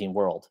amazing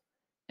world,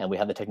 and we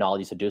have the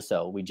technologies to do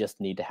so. We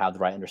just need to have the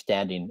right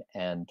understanding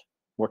and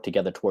work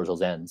together towards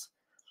those ends.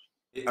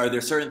 Are there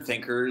certain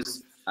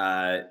thinkers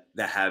that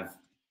have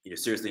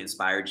seriously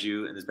inspired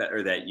you in this,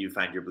 or that you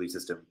find your belief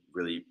system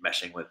really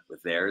meshing with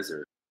theirs?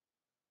 Or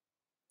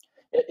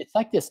it's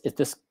like this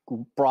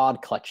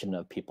broad collection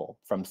of people,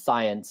 from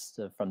science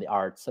to from the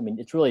arts. I mean,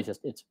 it's really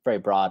it's very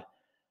broad.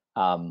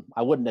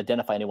 I wouldn't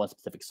identify any one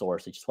specific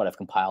source. It's just what I've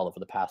compiled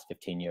over the past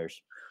 15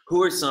 years.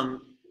 Who are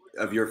some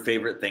of your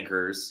favorite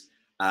thinkers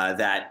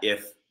that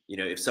if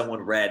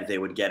someone read, they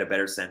would get a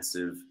better sense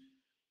of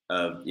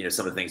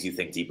some of the things you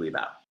think deeply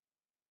about?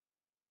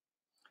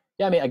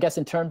 Yeah, I mean, I guess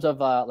in terms of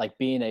like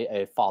being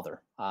a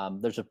father,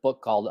 there's a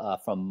book called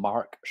from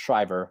Mark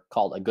Shriver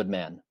called A Good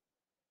Man.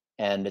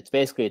 And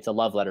it's a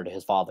love letter to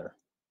his father,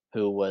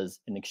 who was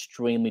an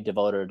extremely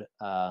devoted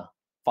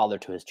father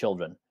to his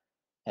children.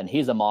 And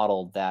he's a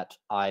model that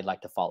I'd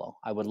like to follow.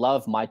 I would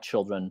love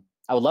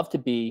to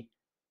be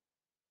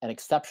an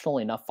exceptional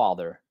enough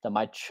father that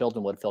my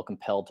children would feel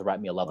compelled to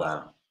write me a love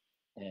letter.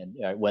 And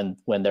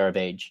when they're of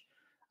age.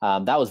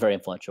 That was very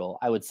influential.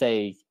 I would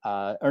say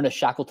Ernest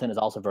Shackleton is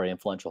also very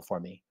influential for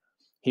me.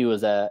 He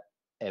was a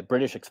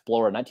British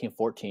explorer in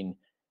 1914.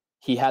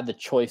 He had the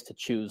choice to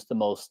choose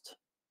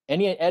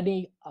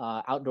any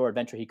outdoor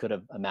adventure he could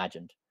have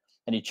imagined,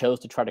 and he chose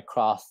to try to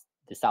cross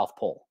the South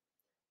Pole.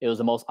 It was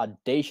the most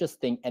audacious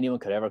thing anyone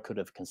could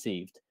have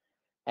conceived.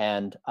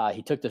 And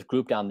he took this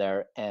group down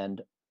there,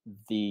 and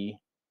the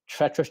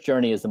treacherous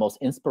journey is the most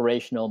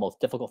inspirational, most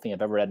difficult thing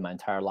I've ever read in my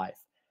entire life.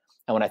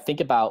 And when I think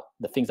about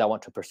the things I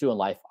want to pursue in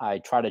life, I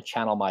try to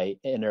channel my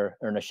inner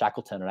Ernest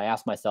Shackleton, and I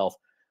ask myself,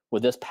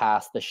 would this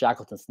pass the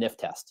Shackleton sniff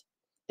test?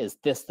 Is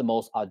this the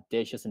most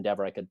audacious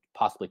endeavor I could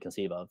possibly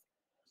conceive of?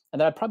 And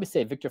then I'd probably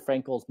say Viktor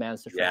Frankl's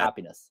Man's Search for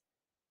Happiness,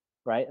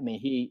 right? I mean,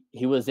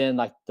 he was in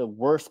like the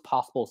worst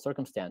possible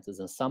circumstances,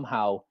 and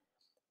somehow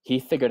he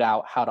figured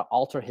out how to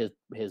alter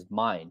his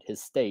mind, his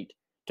state,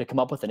 to come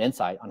up with an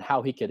insight on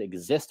how he could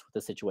exist with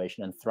the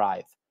situation and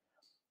thrive.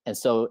 And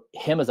so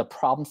him as a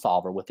problem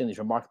solver within these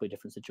remarkably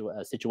different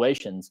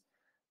situations,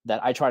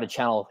 that I try to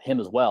channel him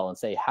as well and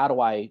say, how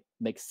do I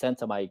make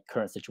sense of my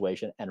current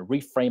situation and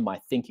reframe my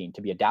thinking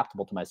to be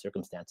adaptable to my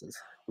circumstances?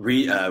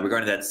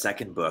 Regarding that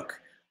second book,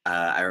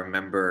 I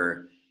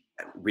remember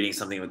reading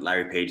something with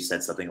Larry Page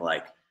said something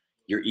like,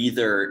 you're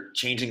either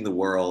changing the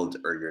world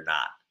or you're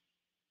not.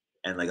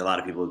 And like a lot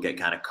of people get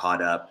kind of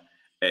caught up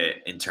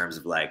in terms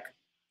of like,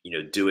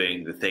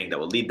 doing the thing that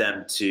will lead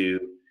them to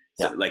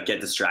like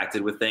get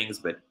distracted with things,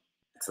 but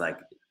it's like,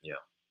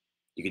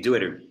 you can do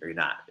it or you're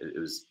not. It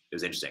was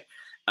interesting.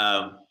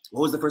 What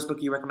was the first book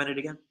you recommended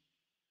again?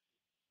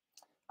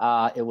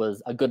 It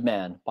was A Good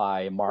Man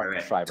by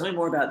Mark Shriver. Tell me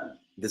more about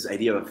this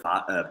idea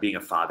of being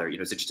a father.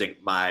 It's interesting.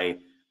 I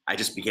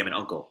just became an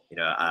uncle.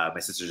 My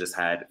sister just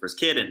had her first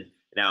kid, and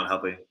now I'm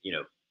helping,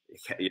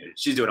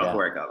 she's doing all the Yeah.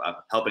 work. I'm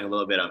helping a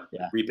little bit. I'm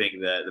Yeah. reaping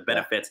the Yeah.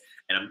 benefits,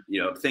 and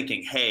I'm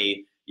thinking,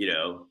 hey,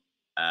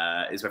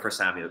 it's my first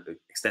time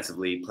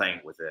extensively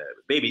playing with a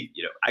baby.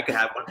 I could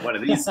have one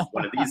of these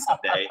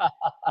someday.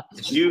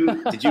 Did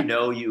you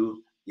know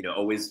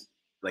always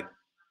like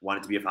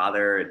wanted to be a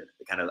father, and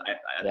kind of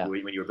Yeah.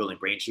 when you were building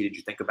Braintree, did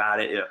you think about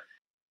it?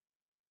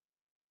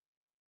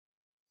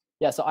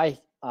 Yeah. So I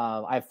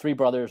have three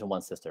brothers and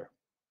one sister,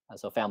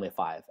 so family of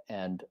five,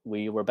 and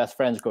we were best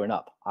friends growing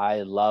up.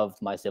 I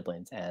loved my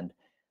siblings, and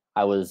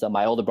I was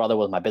my older brother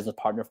was my business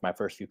partner for my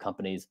first few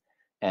companies,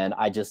 and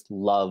I just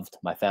loved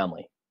my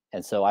family,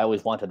 and so I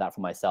always wanted that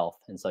for myself.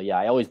 And so yeah,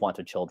 I always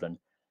wanted children,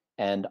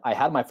 and I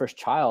had my first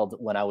child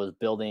when I was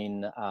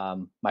building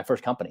my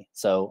first company.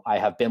 So I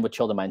have been with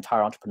children my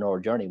entire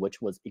entrepreneurial journey,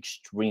 which was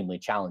extremely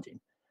challenging.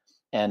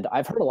 And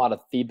I've heard a lot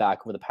of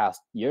feedback over the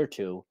past year or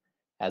two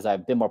as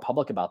I've been more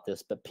public about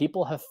this, but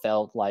people have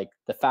felt like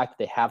the fact that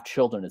they have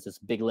children is this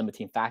big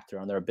limiting factor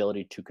on their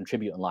ability to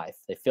contribute in life.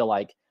 They feel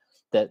like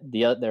that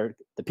the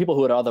people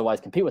who would otherwise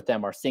compete with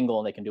them are single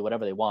and they can do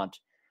whatever they want.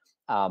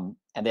 And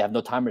they have no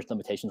time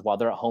limitations while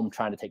they're at home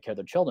trying to take care of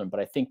their children. But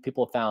I think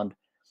people have found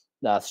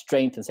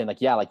strength in saying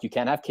like, yeah, like you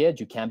can have kids,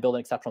 you can build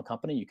an exceptional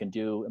company, you can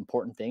do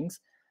important things.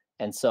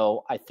 And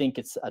so I think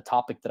it's a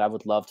topic that I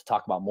would love to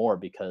talk about more,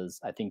 because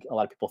I think a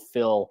lot of people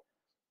feel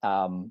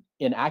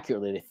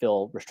inaccurately, they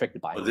feel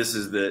restricted by it. Well, this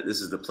is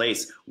the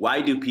place. Why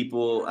do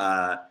people?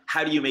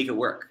 How do you make it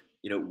work?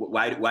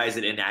 Why is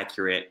it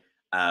inaccurate?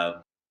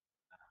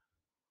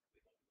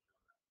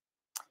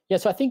 Yeah,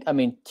 so I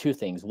mean, two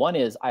things. One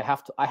is I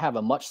have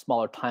a much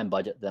smaller time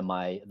budget than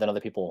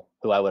other people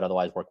who I would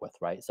otherwise work with,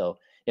 right? So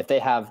if they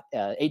have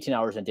 18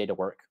 hours in a day to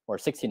work, or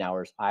 16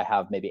 hours, I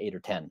have maybe 8 or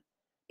 10,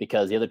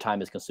 because the other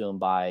time is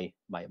consumed by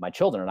my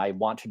children, and I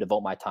want to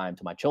devote my time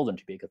to my children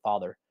to be a good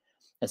father.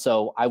 And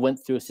so I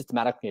went through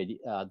systematically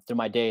through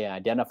my day and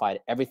identified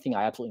everything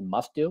I absolutely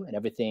must do and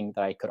everything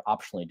that I could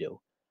optionally do.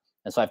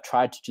 And so I've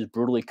tried to just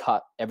brutally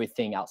cut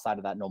everything outside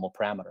of that normal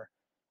parameter.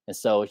 And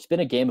so it's been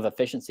a game of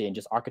efficiency and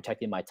just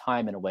architecting my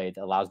time in a way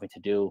that allows me to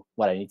do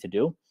what I need to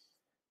do.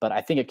 But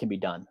I think it can be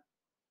done.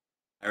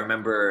 I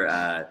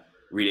remember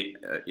reading,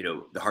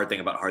 The Hard Thing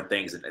About Hard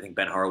Things, and I think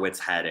Ben Horowitz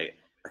had a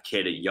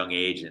kid at a young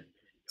age, and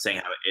saying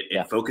how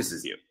it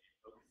focuses you.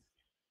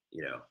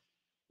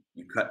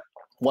 You cut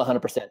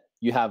 100%.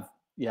 You have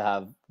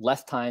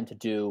less time to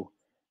do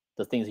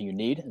the things that you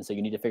need, and so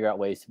you need to figure out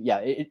ways.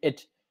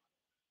 It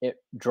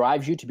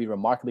drives you to be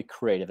remarkably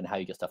creative in how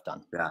you get stuff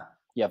done. Yeah.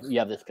 You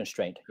have this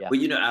constraint. Yeah. Well,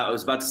 I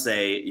was about to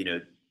say,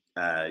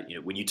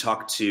 when you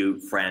talk to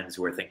friends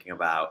who are thinking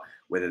about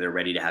whether they're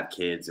ready to have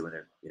kids, or when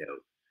they're,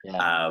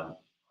 Yeah.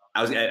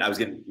 I was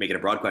going to make it a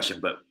broad question,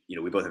 but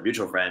we both have a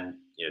mutual friend,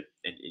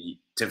 and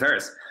Tim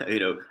Ferriss,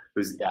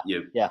 who's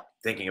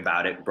thinking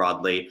about it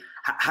broadly.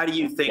 How do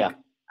you think? Yeah.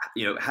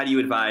 How do you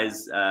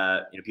advise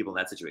people in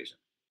that situation?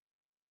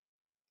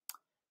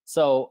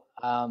 So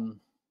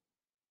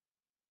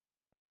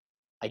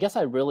I guess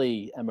I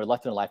really am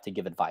reluctant in life to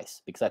give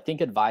advice, because I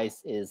think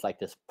advice is like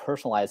this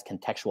personalized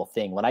contextual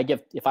thing.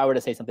 If I were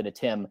to say something to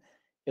Tim,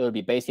 it would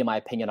be basing my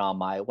opinion on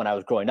when I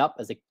was growing up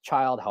as a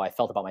child, how I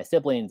felt about my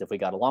siblings, if we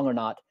got along or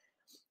not.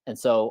 And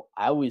so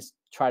I always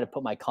try to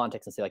put my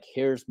context and say, like,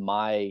 here's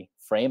my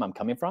frame I'm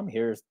coming from,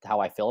 here's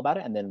how I feel about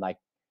it. And then like,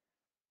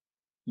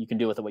 you can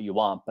do with it what you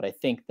want. But I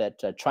think that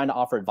trying to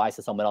offer advice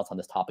to someone else on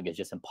this topic is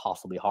just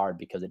impossibly hard,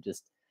 because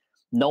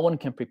no one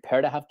can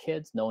prepare to have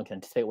kids. No one can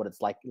anticipate what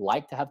it's like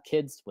to have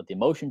kids, what the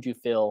emotions you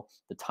feel,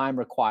 the time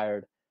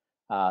required.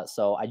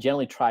 So I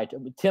generally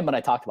Tim and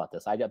I talked about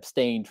this. I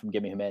abstained from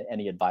giving him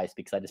any advice,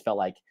 because I just felt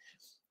like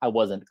I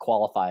wasn't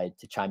qualified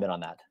to chime in on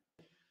that.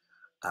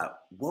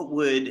 What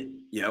would,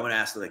 I want to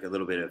ask like a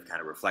little bit of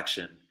kind of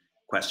reflection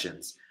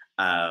questions.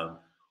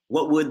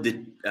 What would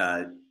the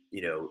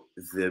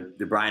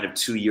Bryan of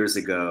 2 years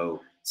ago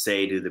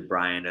say to the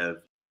Bryan of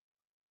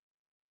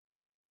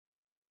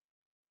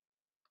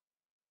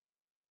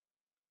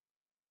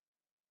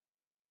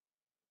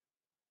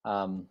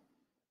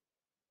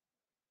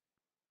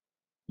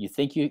you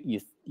think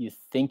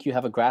you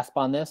have a grasp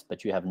on this,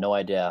 but you have no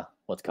idea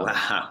what's coming.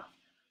 Wow.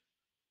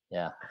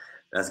 Yeah.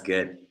 That's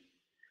good.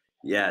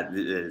 Yeah,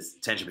 there's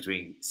tension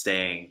between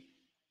staying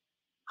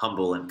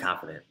humble and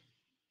confident at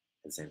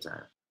the same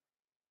time.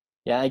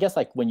 Yeah, I guess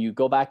like when you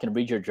go back and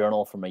read your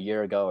journal from a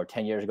year ago or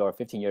 10 years ago or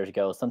 15 years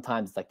ago,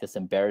 sometimes it's like this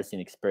embarrassing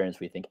experience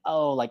where you think,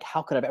 oh, like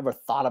how could I have ever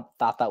thought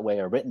that way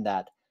or written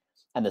that?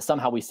 And then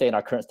somehow we say in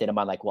our current state of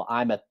mind, like, well,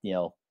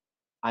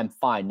 I'm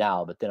fine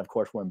now. But then of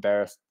course we're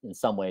embarrassed in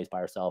some ways by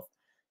ourselves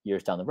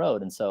years down the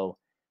road. And so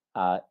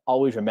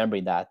always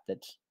remembering that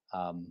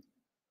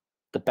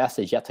the best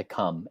is yet to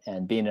come,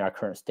 and being in our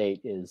current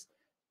state is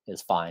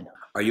fine.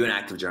 Are you an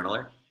active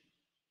journaler?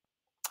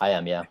 I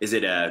am, yeah. Is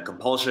it a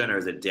compulsion, or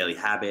is it a daily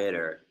habit,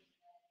 or?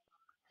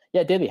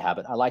 Yeah, daily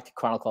habit. I like to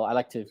chronicle. I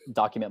like to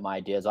document my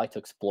ideas. I like to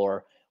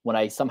explore. When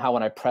I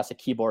press a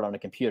keyboard on a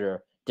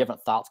computer,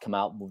 different thoughts come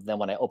out than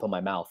when I open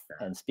my mouth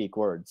and speak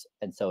words.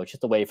 And so it's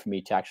just a way for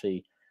me to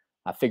actually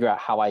figure out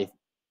how I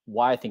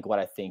why I think what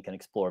I think and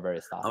explore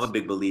various I'm a thoughts.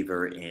 big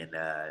believer in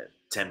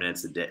 10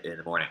 minutes a day in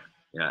the morning.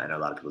 I know a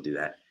lot of people do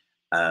that.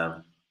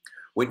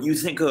 When you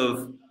think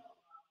of,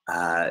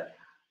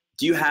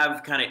 do you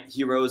have kind of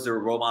heroes or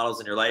role models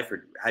in your life,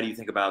 or how do you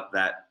think about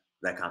that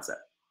concept?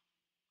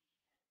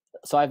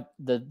 So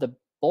the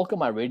bulk of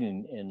my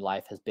reading in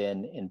life has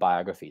been in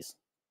biographies.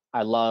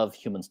 I love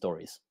human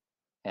stories,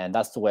 and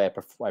that's the way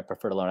I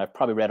prefer to learn. I've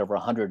probably read over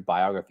 100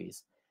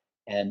 biographies,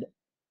 and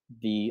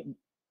the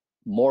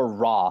more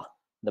raw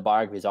the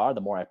biographies are,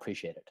 the more I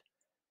appreciate it.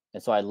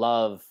 And so I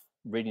love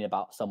reading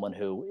about someone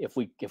who, if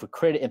we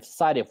create in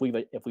society, if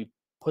we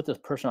put this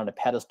person on a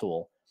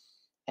pedestal,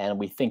 and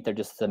we think they're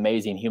just this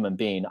amazing human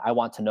being, I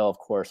want to know, of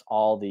course,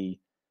 all the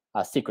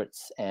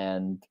secrets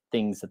and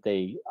things that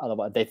they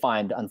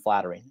find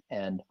unflattering.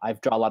 And I've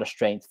drawn a lot of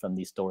strength from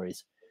these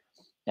stories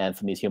and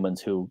from these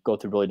humans who go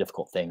through really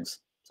difficult things.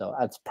 So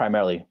that's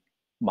primarily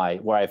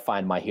where I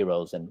find my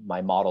heroes and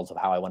my models of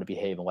how I want to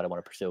behave and what I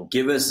want to pursue.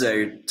 Give us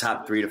your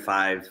top 3 to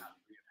 5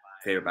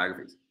 favorite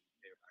biographies.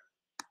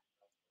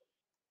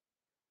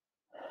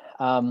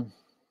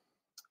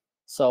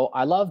 So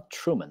I love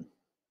Truman.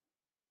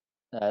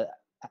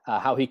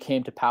 How he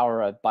came to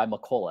power by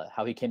McCullough,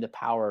 how he came to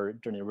power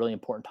during a really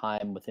important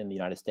time within the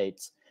United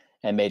States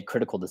and made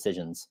critical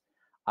decisions.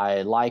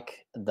 I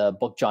like the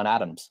book John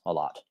Adams a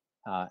lot.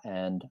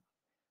 And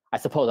I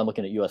suppose I'm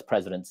looking at US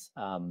presidents.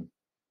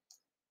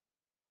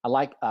 I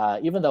like,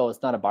 even though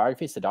it's not a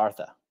biography,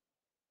 Siddhartha,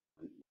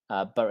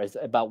 but it's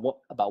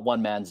about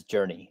one man's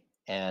journey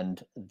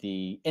and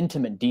the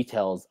intimate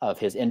details of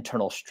his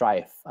internal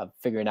strife of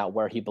figuring out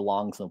where he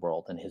belongs in the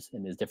world and his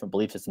different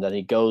belief systems. And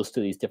he goes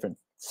through these different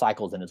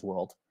cycles in his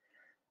world.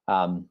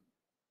 I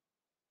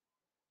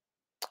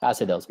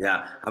say those.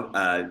 Yeah.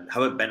 How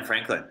about Ben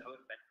Franklin?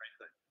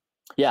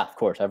 Yeah, of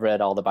course. I've read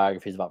all the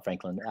biographies about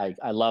Franklin.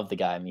 I love the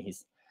guy. I mean,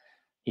 he's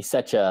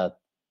such a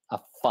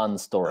fun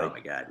story. Oh my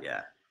God,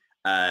 yeah.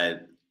 I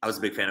was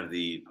a big fan of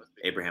the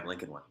Abraham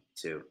Lincoln one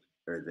too,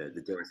 or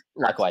the Doris.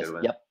 Likewise.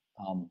 Yep.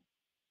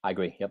 I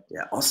agree. Yep.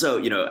 Yeah.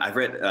 Also, I've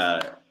read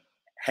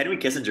Henry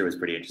Kissinger was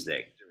pretty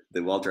interesting.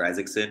 The Walter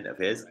Isaacson of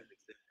his.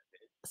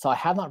 So I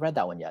have not read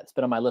that one yet. It's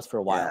been on my list for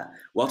a while. Yeah.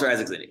 Walter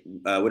Isaacson.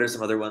 What are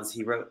some other ones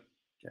he wrote?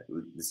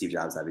 The Steve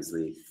Jobs,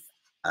 obviously.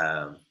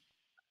 But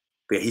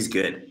yeah, he's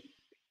good.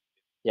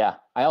 Yeah.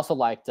 I also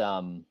liked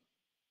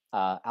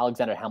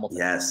Alexander Hamilton.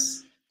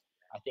 Yes.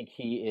 I think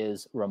he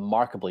is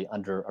remarkably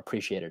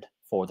underappreciated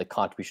for the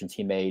contributions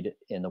he made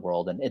in the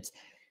world. And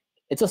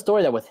it's a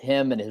story that with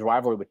him and his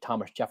rivalry with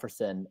Thomas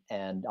Jefferson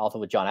and also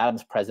with John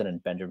Adams,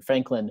 President Benjamin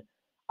Franklin,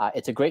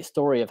 it's a great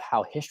story of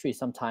how history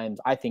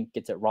sometimes, I think,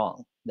 gets it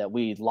wrong, that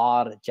we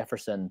laud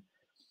Jefferson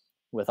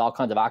with all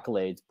kinds of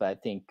accolades, but I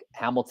think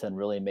Hamilton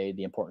really made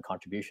the important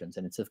contributions.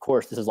 And it's, of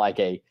course, this is like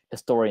a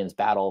historian's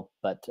battle,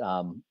 but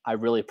I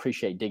really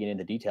appreciate digging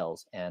into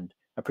details and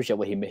appreciate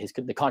what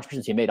the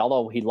contributions he made.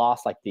 Although he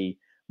lost like the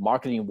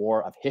marketing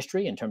war of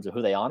history in terms of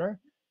who they honor,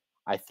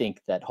 I think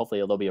that hopefully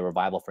there'll be a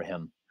revival for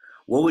him.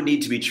 What would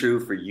need to be true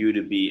for you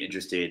to be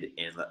interested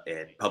in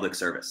public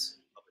service?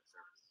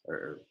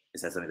 Or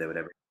is that something that would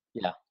ever?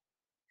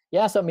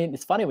 Yeah. So I mean,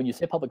 it's funny when you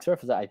say public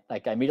service. I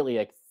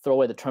immediately throw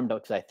away the term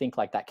because I think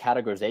like that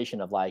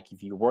categorization of like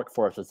if you work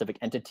for a specific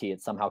entity,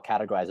 it's somehow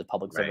categorized as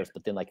public service.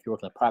 But then like if you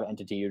work in a private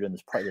entity, you're doing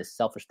this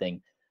selfish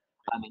thing.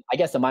 I mean, I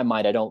guess in my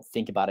mind, I don't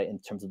think about it in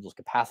terms of those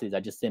capacities. I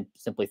just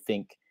simply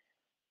think,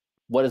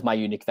 what is my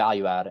unique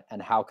value add,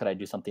 and how could I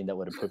do something that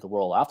would improve the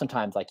world?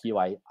 Oftentimes, like you,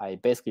 I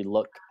basically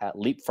look at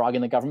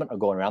leapfrogging the government or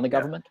going around the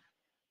government,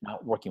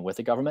 not working with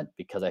the government,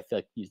 because I feel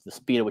like the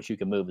speed at which you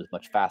can move is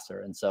much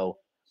faster. And so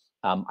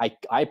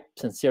I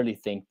sincerely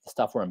think the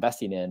stuff we're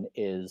investing in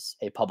is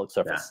a public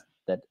service,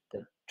 that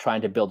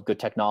trying to build good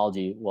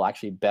technology will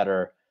actually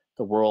better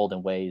the world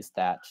in ways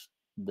that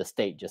the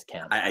state just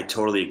can't. I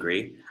totally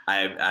agree.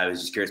 I was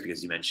just curious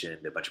because you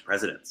mentioned a bunch of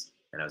presidents,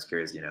 and I was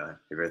curious, have you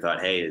ever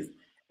thought, hey,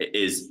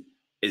 is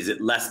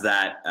it less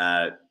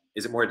that,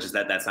 is it more just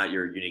that that's not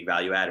your unique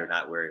value add or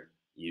not where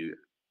you?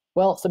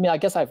 Well, so I mean, I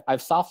guess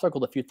I've soft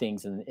circled a few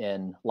things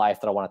in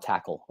life that I want to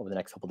tackle over the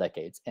next couple of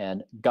decades,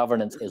 and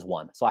governance is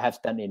one. So I have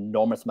spent an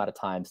enormous amount of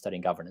time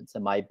studying governance,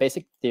 and my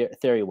basic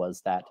theory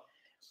was that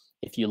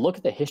if you look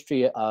at the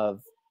history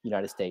of the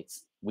United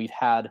States, we've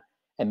had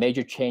a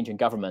major change in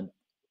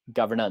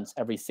governance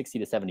every 60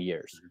 to 70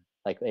 years,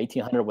 like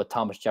 1800 with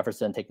Thomas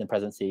Jefferson taking the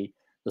presidency,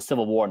 the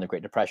Civil War and the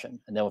Great Depression.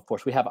 And then, of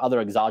course, we have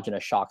other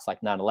exogenous shocks like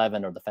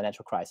 9/11 or the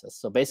financial crisis.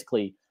 So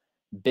basically,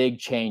 big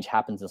change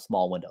happens in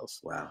small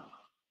windows. Wow.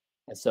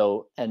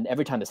 And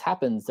every time this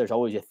happens, there's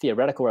always a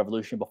theoretical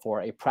revolution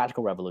before a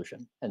practical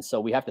revolution. And so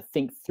we have to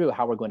think through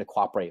how we're going to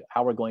cooperate,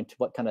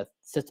 what kind of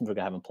systems we're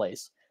going to have in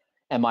place.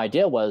 And my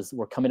idea was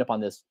we're coming up on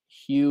this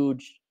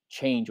huge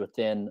change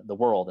within the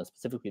world, and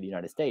specifically the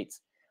United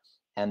States,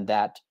 and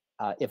that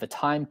if a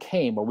time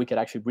came where we could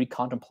actually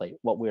recontemplate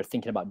what we were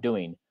thinking about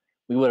doing,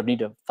 we would have needed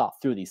to have thought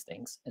through these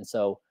things. And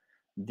so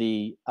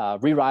the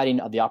rewriting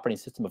of the operating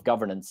system of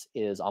governance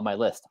is on my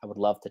list. I would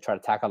love to try to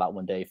tackle that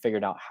one day,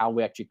 figuring out how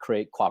we actually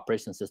create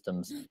cooperation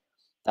systems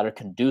that are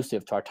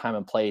conducive to our time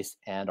and place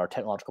and our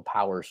technological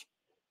powers.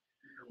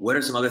 What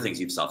are some other things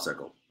you've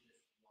soft-circled?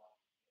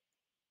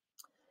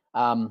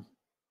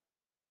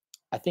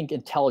 I think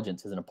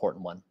intelligence is an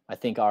important one. I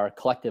think our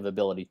collective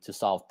ability to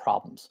solve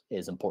problems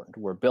is important.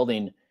 We're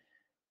building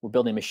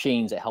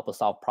machines that help us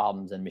solve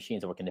problems and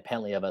machines that work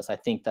independently of us. I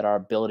think that our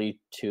ability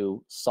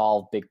to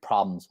solve big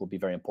problems will be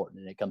very important,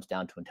 and it comes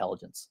down to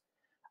intelligence.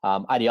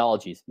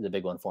 Ideologies is a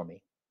big one for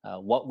me.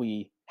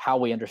 How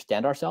we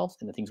understand ourselves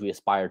and the things we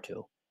aspire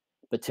to.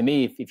 But to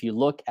me, if you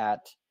look at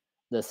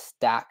the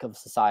stack of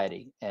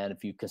society, and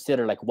if you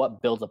consider like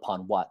what builds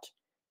upon what,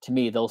 to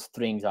me, those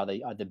things are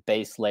the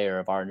base layer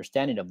of our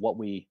understanding of what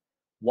we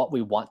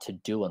want to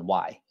do and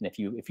why. And if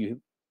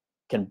you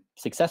can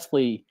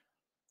successfully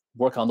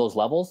work on those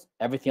levels,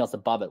 everything else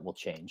above it will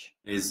change.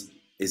 Is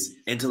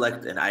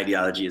intellect and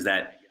ideology, is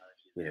that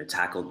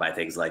tackled by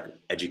things like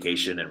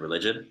education and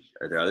religion?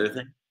 Are there other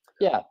things?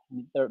 Yeah,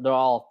 they're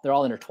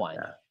all intertwined.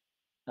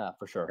 Yeah.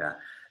 For sure.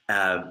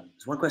 Yeah.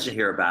 There's one question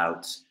here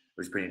about,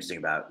 which is pretty interesting,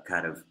 about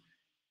kind of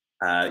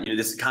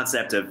this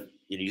concept of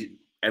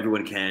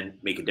everyone can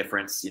make a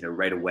difference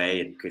right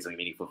away and create something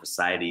meaningful for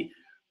society.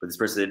 But this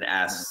person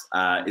asks,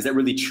 is that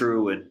really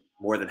true when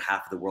more than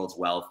half of the world's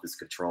wealth is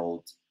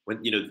controlled,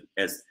 when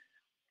as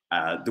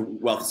the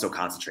wealth is so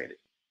concentrated?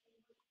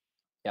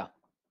 Yeah.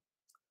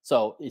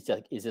 So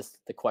is this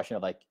the question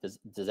of like,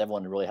 does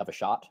everyone really have a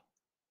shot?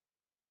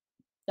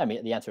 I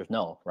mean, the answer is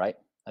no, right?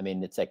 I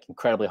mean, it's like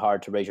incredibly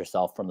hard to raise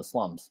yourself from the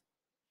slums.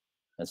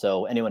 And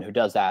so anyone who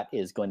does that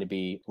is going to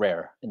be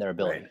rare in their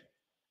ability.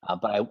 Right.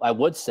 But I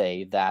would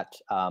say that,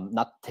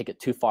 not to take it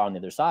too far on the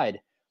other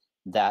side,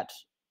 that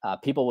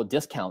people would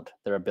discount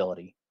their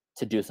ability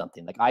to do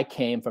something. Like, I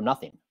came from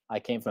nothing. I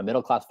came from a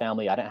middle-class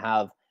family. I didn't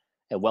have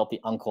a wealthy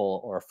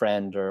uncle or a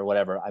friend or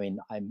whatever. I mean,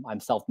 I'm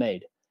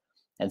self-made.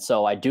 And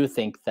so I do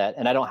think that,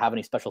 and I don't have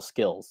any special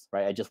skills,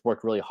 right? I just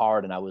worked really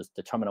hard and I was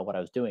determined on what I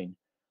was doing.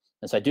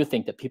 And so I do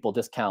think that people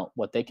discount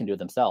what they can do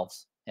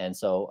themselves. And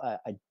so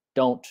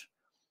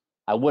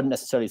I wouldn't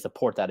necessarily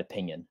support that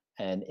opinion,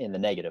 and in the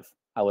negative.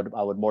 I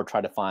would more try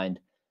to find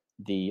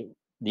the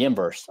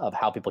inverse of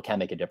how people can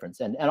make a difference.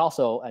 And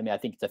also, I mean, I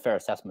think it's a fair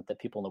assessment that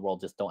people in the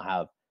world just don't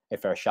have a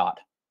fair shot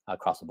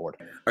across the board.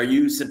 Are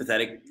you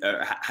sympathetic?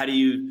 How do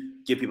you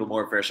give people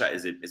more of a fair shot?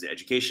 Is it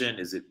education?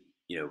 Is it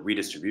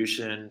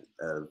redistribution?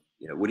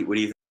 What do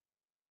you think?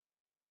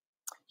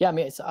 Yeah, I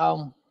mean, it's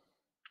I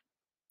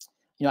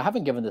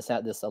haven't given this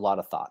a lot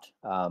of thought.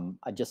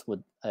 I just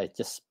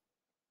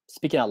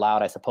speaking out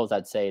loud, I suppose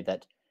I'd say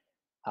that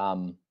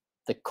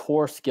the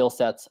core skill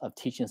sets of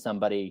teaching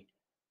somebody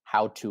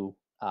how to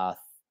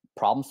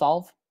problem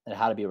solve and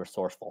how to be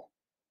resourceful,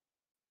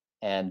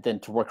 and then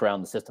to work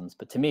around the systems.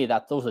 But to me,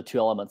 those are two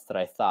elements that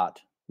I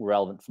thought were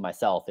relevant for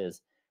myself.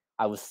 Is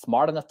I was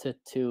smart enough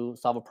to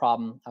solve a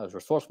problem, I was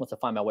resourceful enough to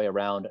find my way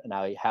around, and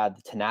I had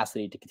the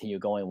tenacity to continue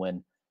going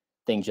when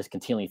things just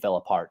continually fell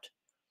apart.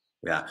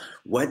 Yeah.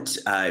 What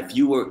if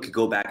you could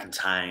go back in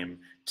time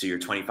to your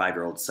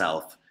 25-year-old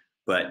self,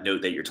 but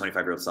note that your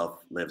 25-year-old self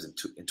lives in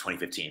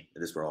 2015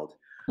 in this world?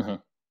 Mm-hmm.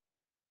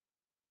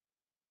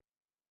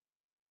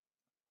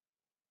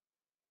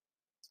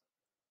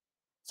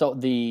 So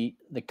the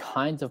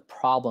kinds of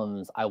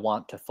problems I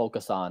want to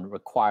focus on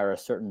require a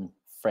certain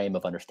frame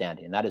of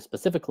understanding. And that is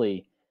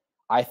specifically,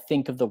 I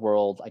think of the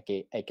world like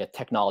a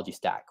technology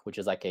stack, which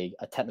is like a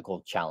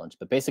technical challenge.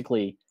 But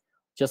basically,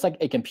 just like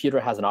a computer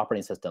has an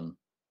operating system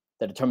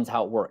that determines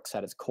how it works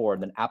at its core,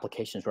 and then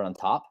applications run on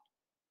top.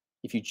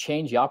 If you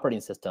change the operating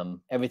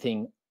system,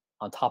 everything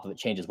on top of it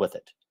changes with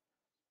it.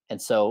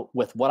 And so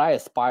with what I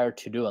aspire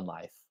to do in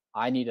life,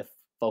 I need to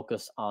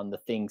focus on the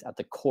things at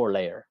the core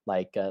layer,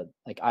 like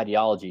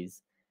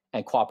ideologies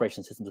and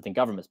cooperation systems within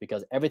governments,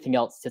 because everything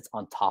else sits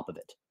on top of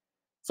it.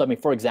 So, I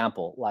mean, for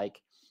example, like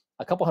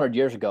a couple hundred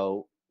years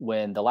ago,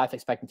 when the life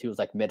expectancy was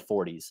like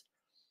mid-40s,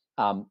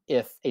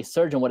 if a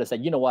surgeon would have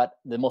said, you know what,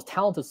 the most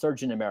talented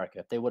surgeon in America,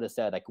 if they would have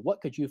said, like, what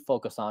could you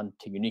focus on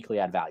to uniquely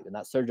add value? And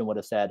that surgeon would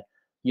have said,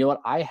 you know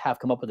what, I have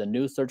come up with a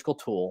new surgical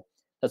tool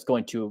that's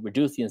going to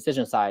reduce the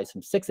incision size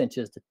from 6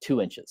 inches to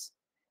 2 inches.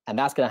 And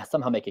that's going to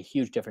somehow make a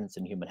huge difference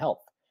in human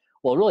health.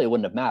 Well, really, it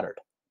wouldn't have mattered,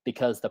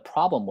 because the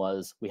problem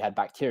was we had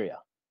bacteria,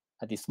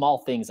 these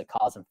small things that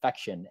cause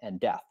infection and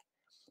death.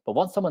 But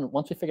once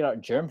we figured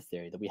out germ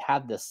theory, that we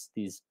had this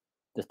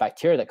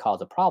bacteria that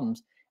caused the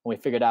problems, and we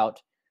figured out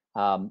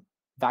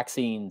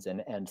vaccines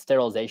and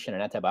sterilization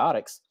and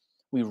antibiotics,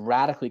 we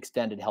radically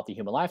extended healthy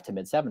human life to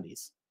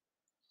mid-70s.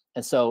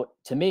 And so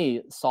to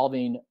me,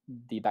 solving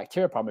the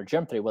bacteria problem or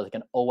germ theory was like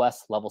an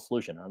OS level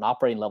solution, or an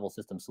operating level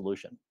system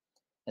solution.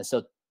 And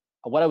so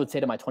what I would say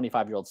to my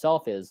 25-year-old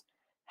self is,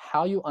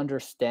 how you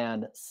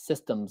understand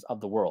systems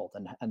of the world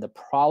and the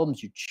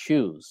problems you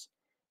choose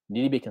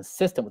need to be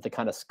consistent with the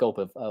kind of scope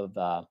of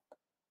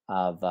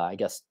I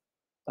guess,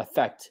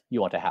 effect you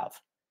want to have.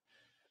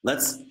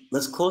 Let's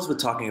close with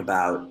talking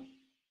about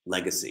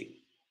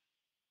legacy.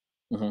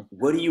 Mm-hmm.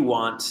 What do you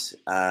want?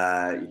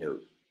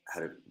 How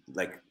to,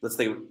 like, let's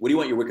think. What do you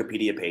want your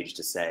Wikipedia page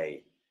to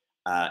say?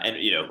 And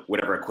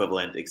whatever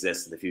equivalent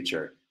exists in the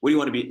future. What do you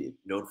want to be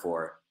known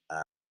for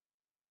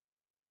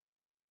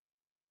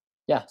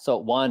Yeah. So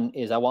one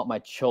is I want my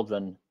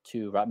children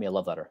to write me a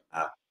love letter.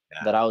 Yeah.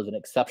 That I was an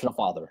exceptional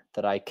father,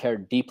 that I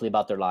cared deeply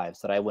about their lives,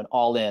 that I went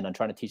all in on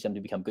trying to teach them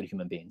to become good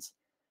human beings.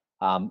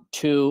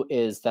 Two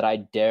is that I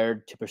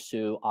dared to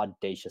pursue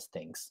audacious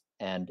things.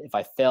 And if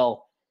I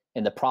fail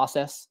in the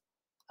process,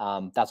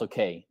 that's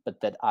okay.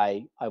 But that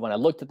when I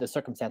looked at the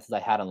circumstances I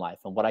had in life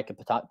and what I could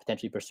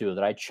potentially pursue,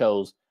 that I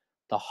chose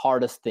the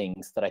hardest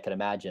things that I could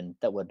imagine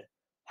that would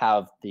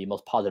have the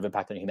most positive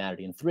impact on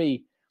humanity. And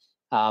three,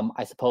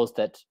 I suppose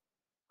that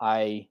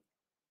I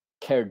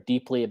cared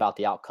deeply about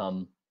the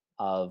outcome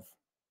of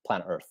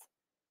planet Earth,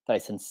 that I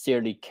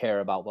sincerely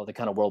care about the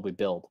kind of world we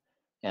build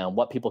and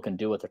what people can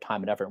do with their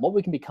time and effort and what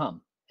we can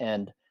become.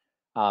 And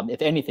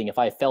if anything, if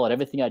I fail at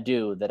everything I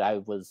do, that I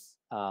was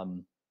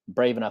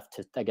brave enough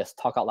to, I guess,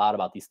 talk out loud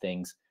about these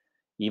things,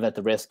 even at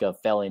the risk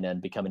of failing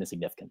and becoming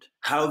insignificant.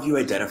 How have you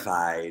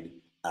identified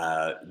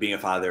being a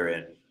father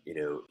and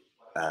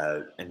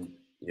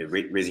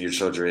raising your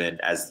children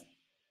as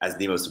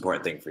the most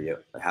important thing for you?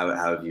 Like how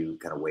have you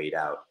kind of weighed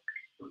out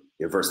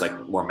versus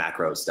like more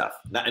macro stuff?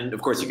 And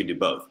of course you can do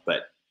both,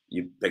 but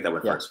you pick that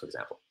one first, for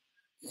example.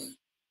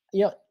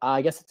 Yeah,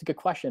 I guess it's a good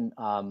question.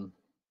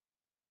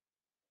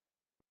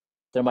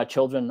 They're my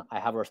children. I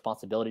have a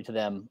responsibility to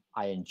them.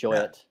 I enjoy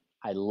it.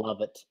 I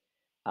love it.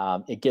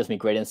 It gives me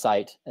great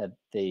insight.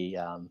 They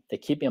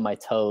keep me on my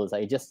toes.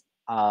 I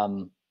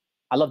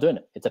love doing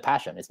it. It's a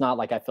passion. It's not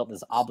like I felt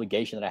this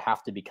obligation that I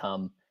have to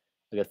become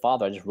a good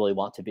father. I just really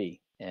want to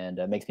be, and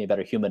it makes me a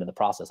better human in the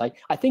process.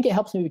 I think it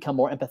helps me become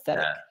more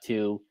empathetic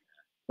to,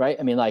 right?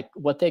 I mean, like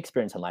what they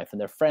experience in life and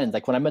their friends.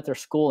 Like when I'm at their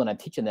school and I'm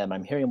teaching them,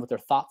 I'm hearing what their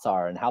thoughts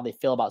are and how they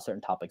feel about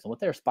certain topics and what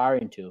they're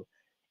aspiring to.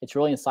 It's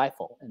really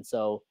insightful. And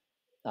so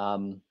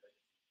I'm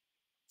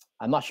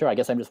not sure. I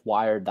guess I'm just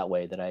wired that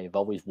way, that I've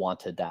always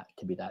wanted that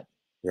to be that.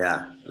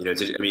 Yeah. But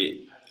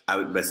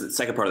the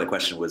second part of the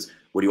question was,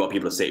 what do you want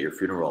people to say at your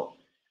funeral?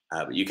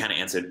 But you kind of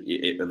answered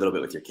it a little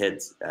bit with your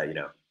kids,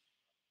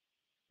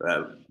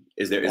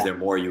 Is there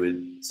more you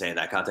would say in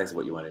that context of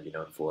what you want to be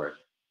known for?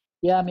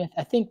 Yeah, I mean,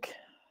 I think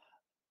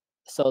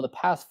so. The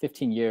past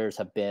 15 years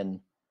have been,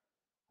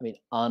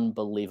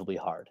 unbelievably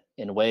hard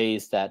in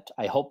ways that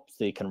I hope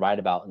they can write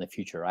about in the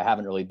future. I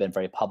haven't really been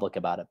very public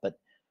about it, but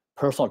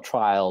personal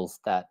trials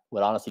that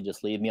would honestly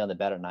just leave me on the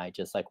bed at night,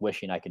 just like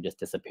wishing I could just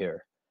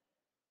disappear.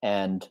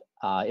 And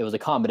it was a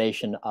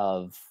combination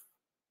of,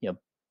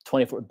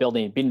 24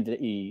 being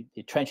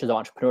the trenches of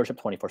entrepreneurship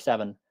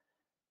 24/7,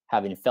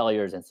 having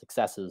failures and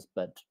successes,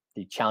 but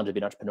the challenge of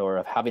being an entrepreneur,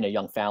 of having a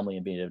young family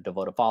and being a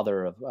devoted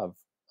father, of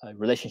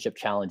relationship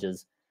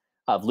challenges,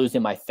 of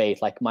losing my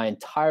faith. Like my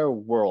entire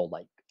world,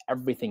 like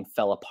everything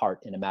fell apart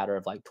in a matter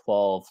of like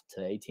 12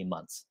 to 18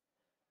 months.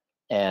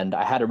 And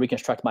I had to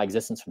reconstruct my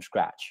existence from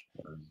scratch.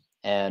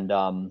 And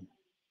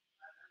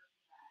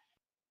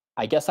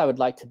I guess I would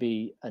like to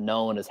be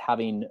known as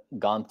having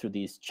gone through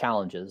these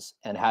challenges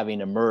and having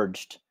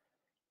emerged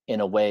in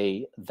a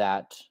way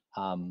that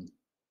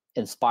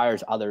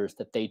inspires others,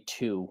 that they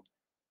too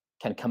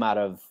can come out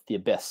of the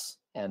abyss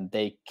and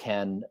they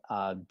can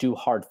do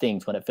hard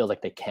things when it feels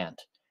like they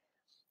can't.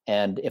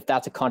 And if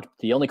that's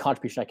the only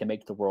contribution I can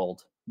make to the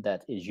world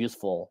that is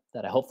useful,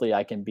 that hopefully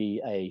I can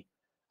be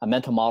a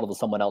mental model to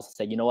someone else and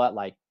say, you know what,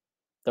 like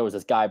there was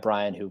this guy,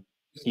 Bryan, who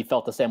he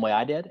felt the same way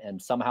I did, and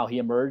somehow he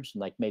emerged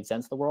and like made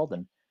sense of the world,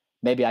 and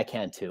maybe I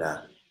can too.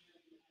 Yeah.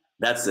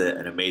 That's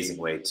an amazing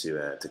way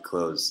to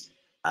close.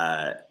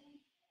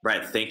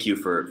 Bryan, thank you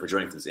for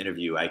joining this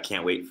interview. I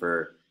can't wait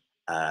for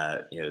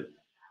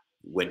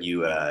when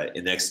you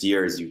in the next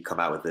years you come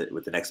out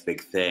with the next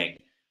big thing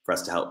for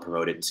us to help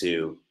promote it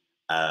too,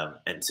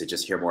 and to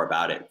just hear more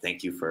about it.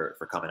 Thank you for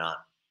coming on.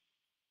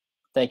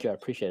 Thank you. I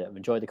appreciate it. I've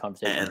enjoyed the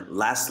conversation. And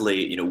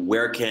lastly,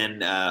 where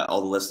can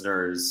all the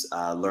listeners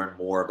learn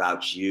more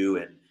about you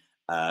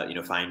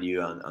and find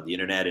you on the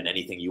internet, and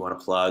anything you want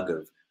to plug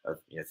of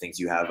things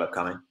you have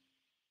upcoming?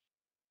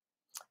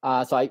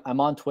 So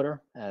I'm on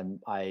Twitter and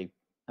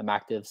I'm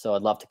active. So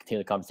I'd love to continue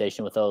the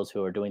conversation with those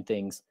who are doing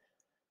things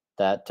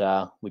that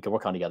we can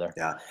work on together.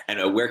 Yeah.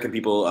 And where can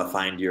people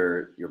find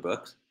your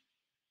books?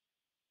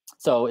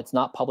 So it's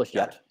not published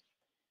yet.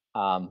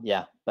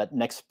 But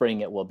next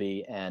spring it will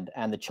be, and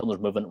the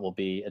children's movement will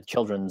be, the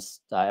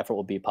children's effort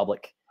will be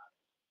public.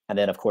 And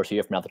then of course a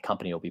year from now, the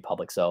company will be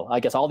public. So I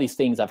guess all these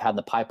things I've had in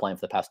the pipeline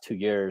for the past 2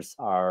 years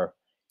are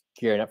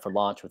gearing up for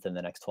launch within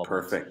the next 12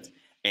 months. Perfect.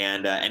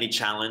 And any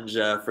challenge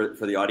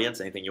for the audience,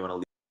 anything you want to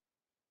leave?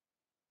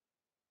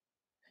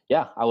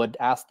 Yeah, I would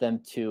ask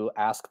them to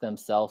ask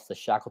themselves the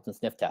Shackleton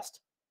sniff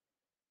test.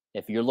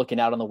 If you're looking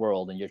out on the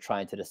world and you're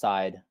trying to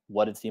decide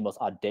what is the most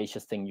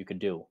audacious thing you could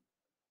do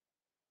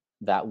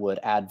that would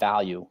add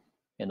value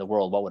in the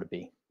world, what would it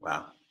be?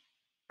 Wow.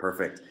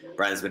 Perfect.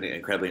 Bryan, has been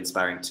incredibly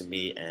inspiring to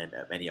me and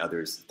many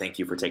others. Thank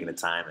you for taking the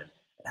time, and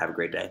have a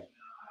great day.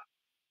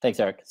 Thanks,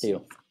 Eric. See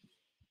you.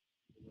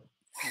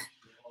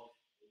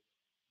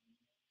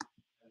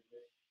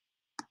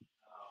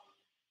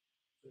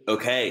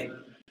 Okay.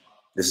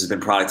 This has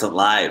been Product Hunt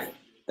Live.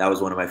 That was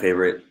one of my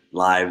favorite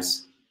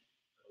lives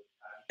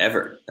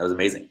ever. That was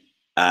amazing.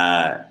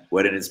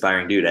 What an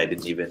inspiring dude. I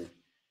didn't even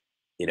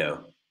you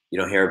know, you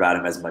don't hear about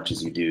him as much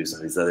as you do some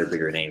of these other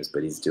bigger names,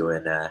 but he's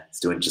doing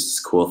just as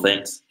cool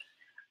things.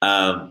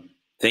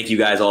 Thank you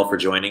guys all for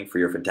joining, for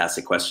your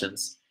fantastic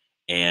questions,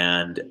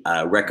 and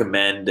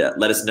recommend.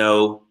 Let us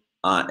know,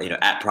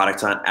 at Product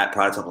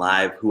Hunt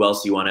Live, who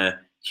else you want to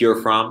hear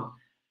from.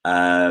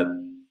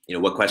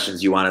 What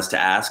questions you want us to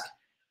ask,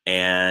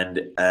 and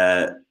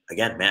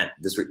again, man,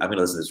 I'm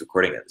gonna listen to this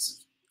recording.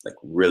 It's like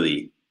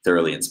really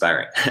thoroughly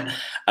inspiring.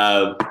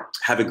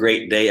 Have a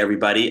great day,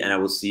 everybody, and I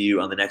will see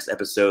you on the next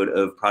episode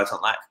of Product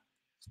Hunt Live.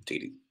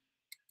 Take it easy.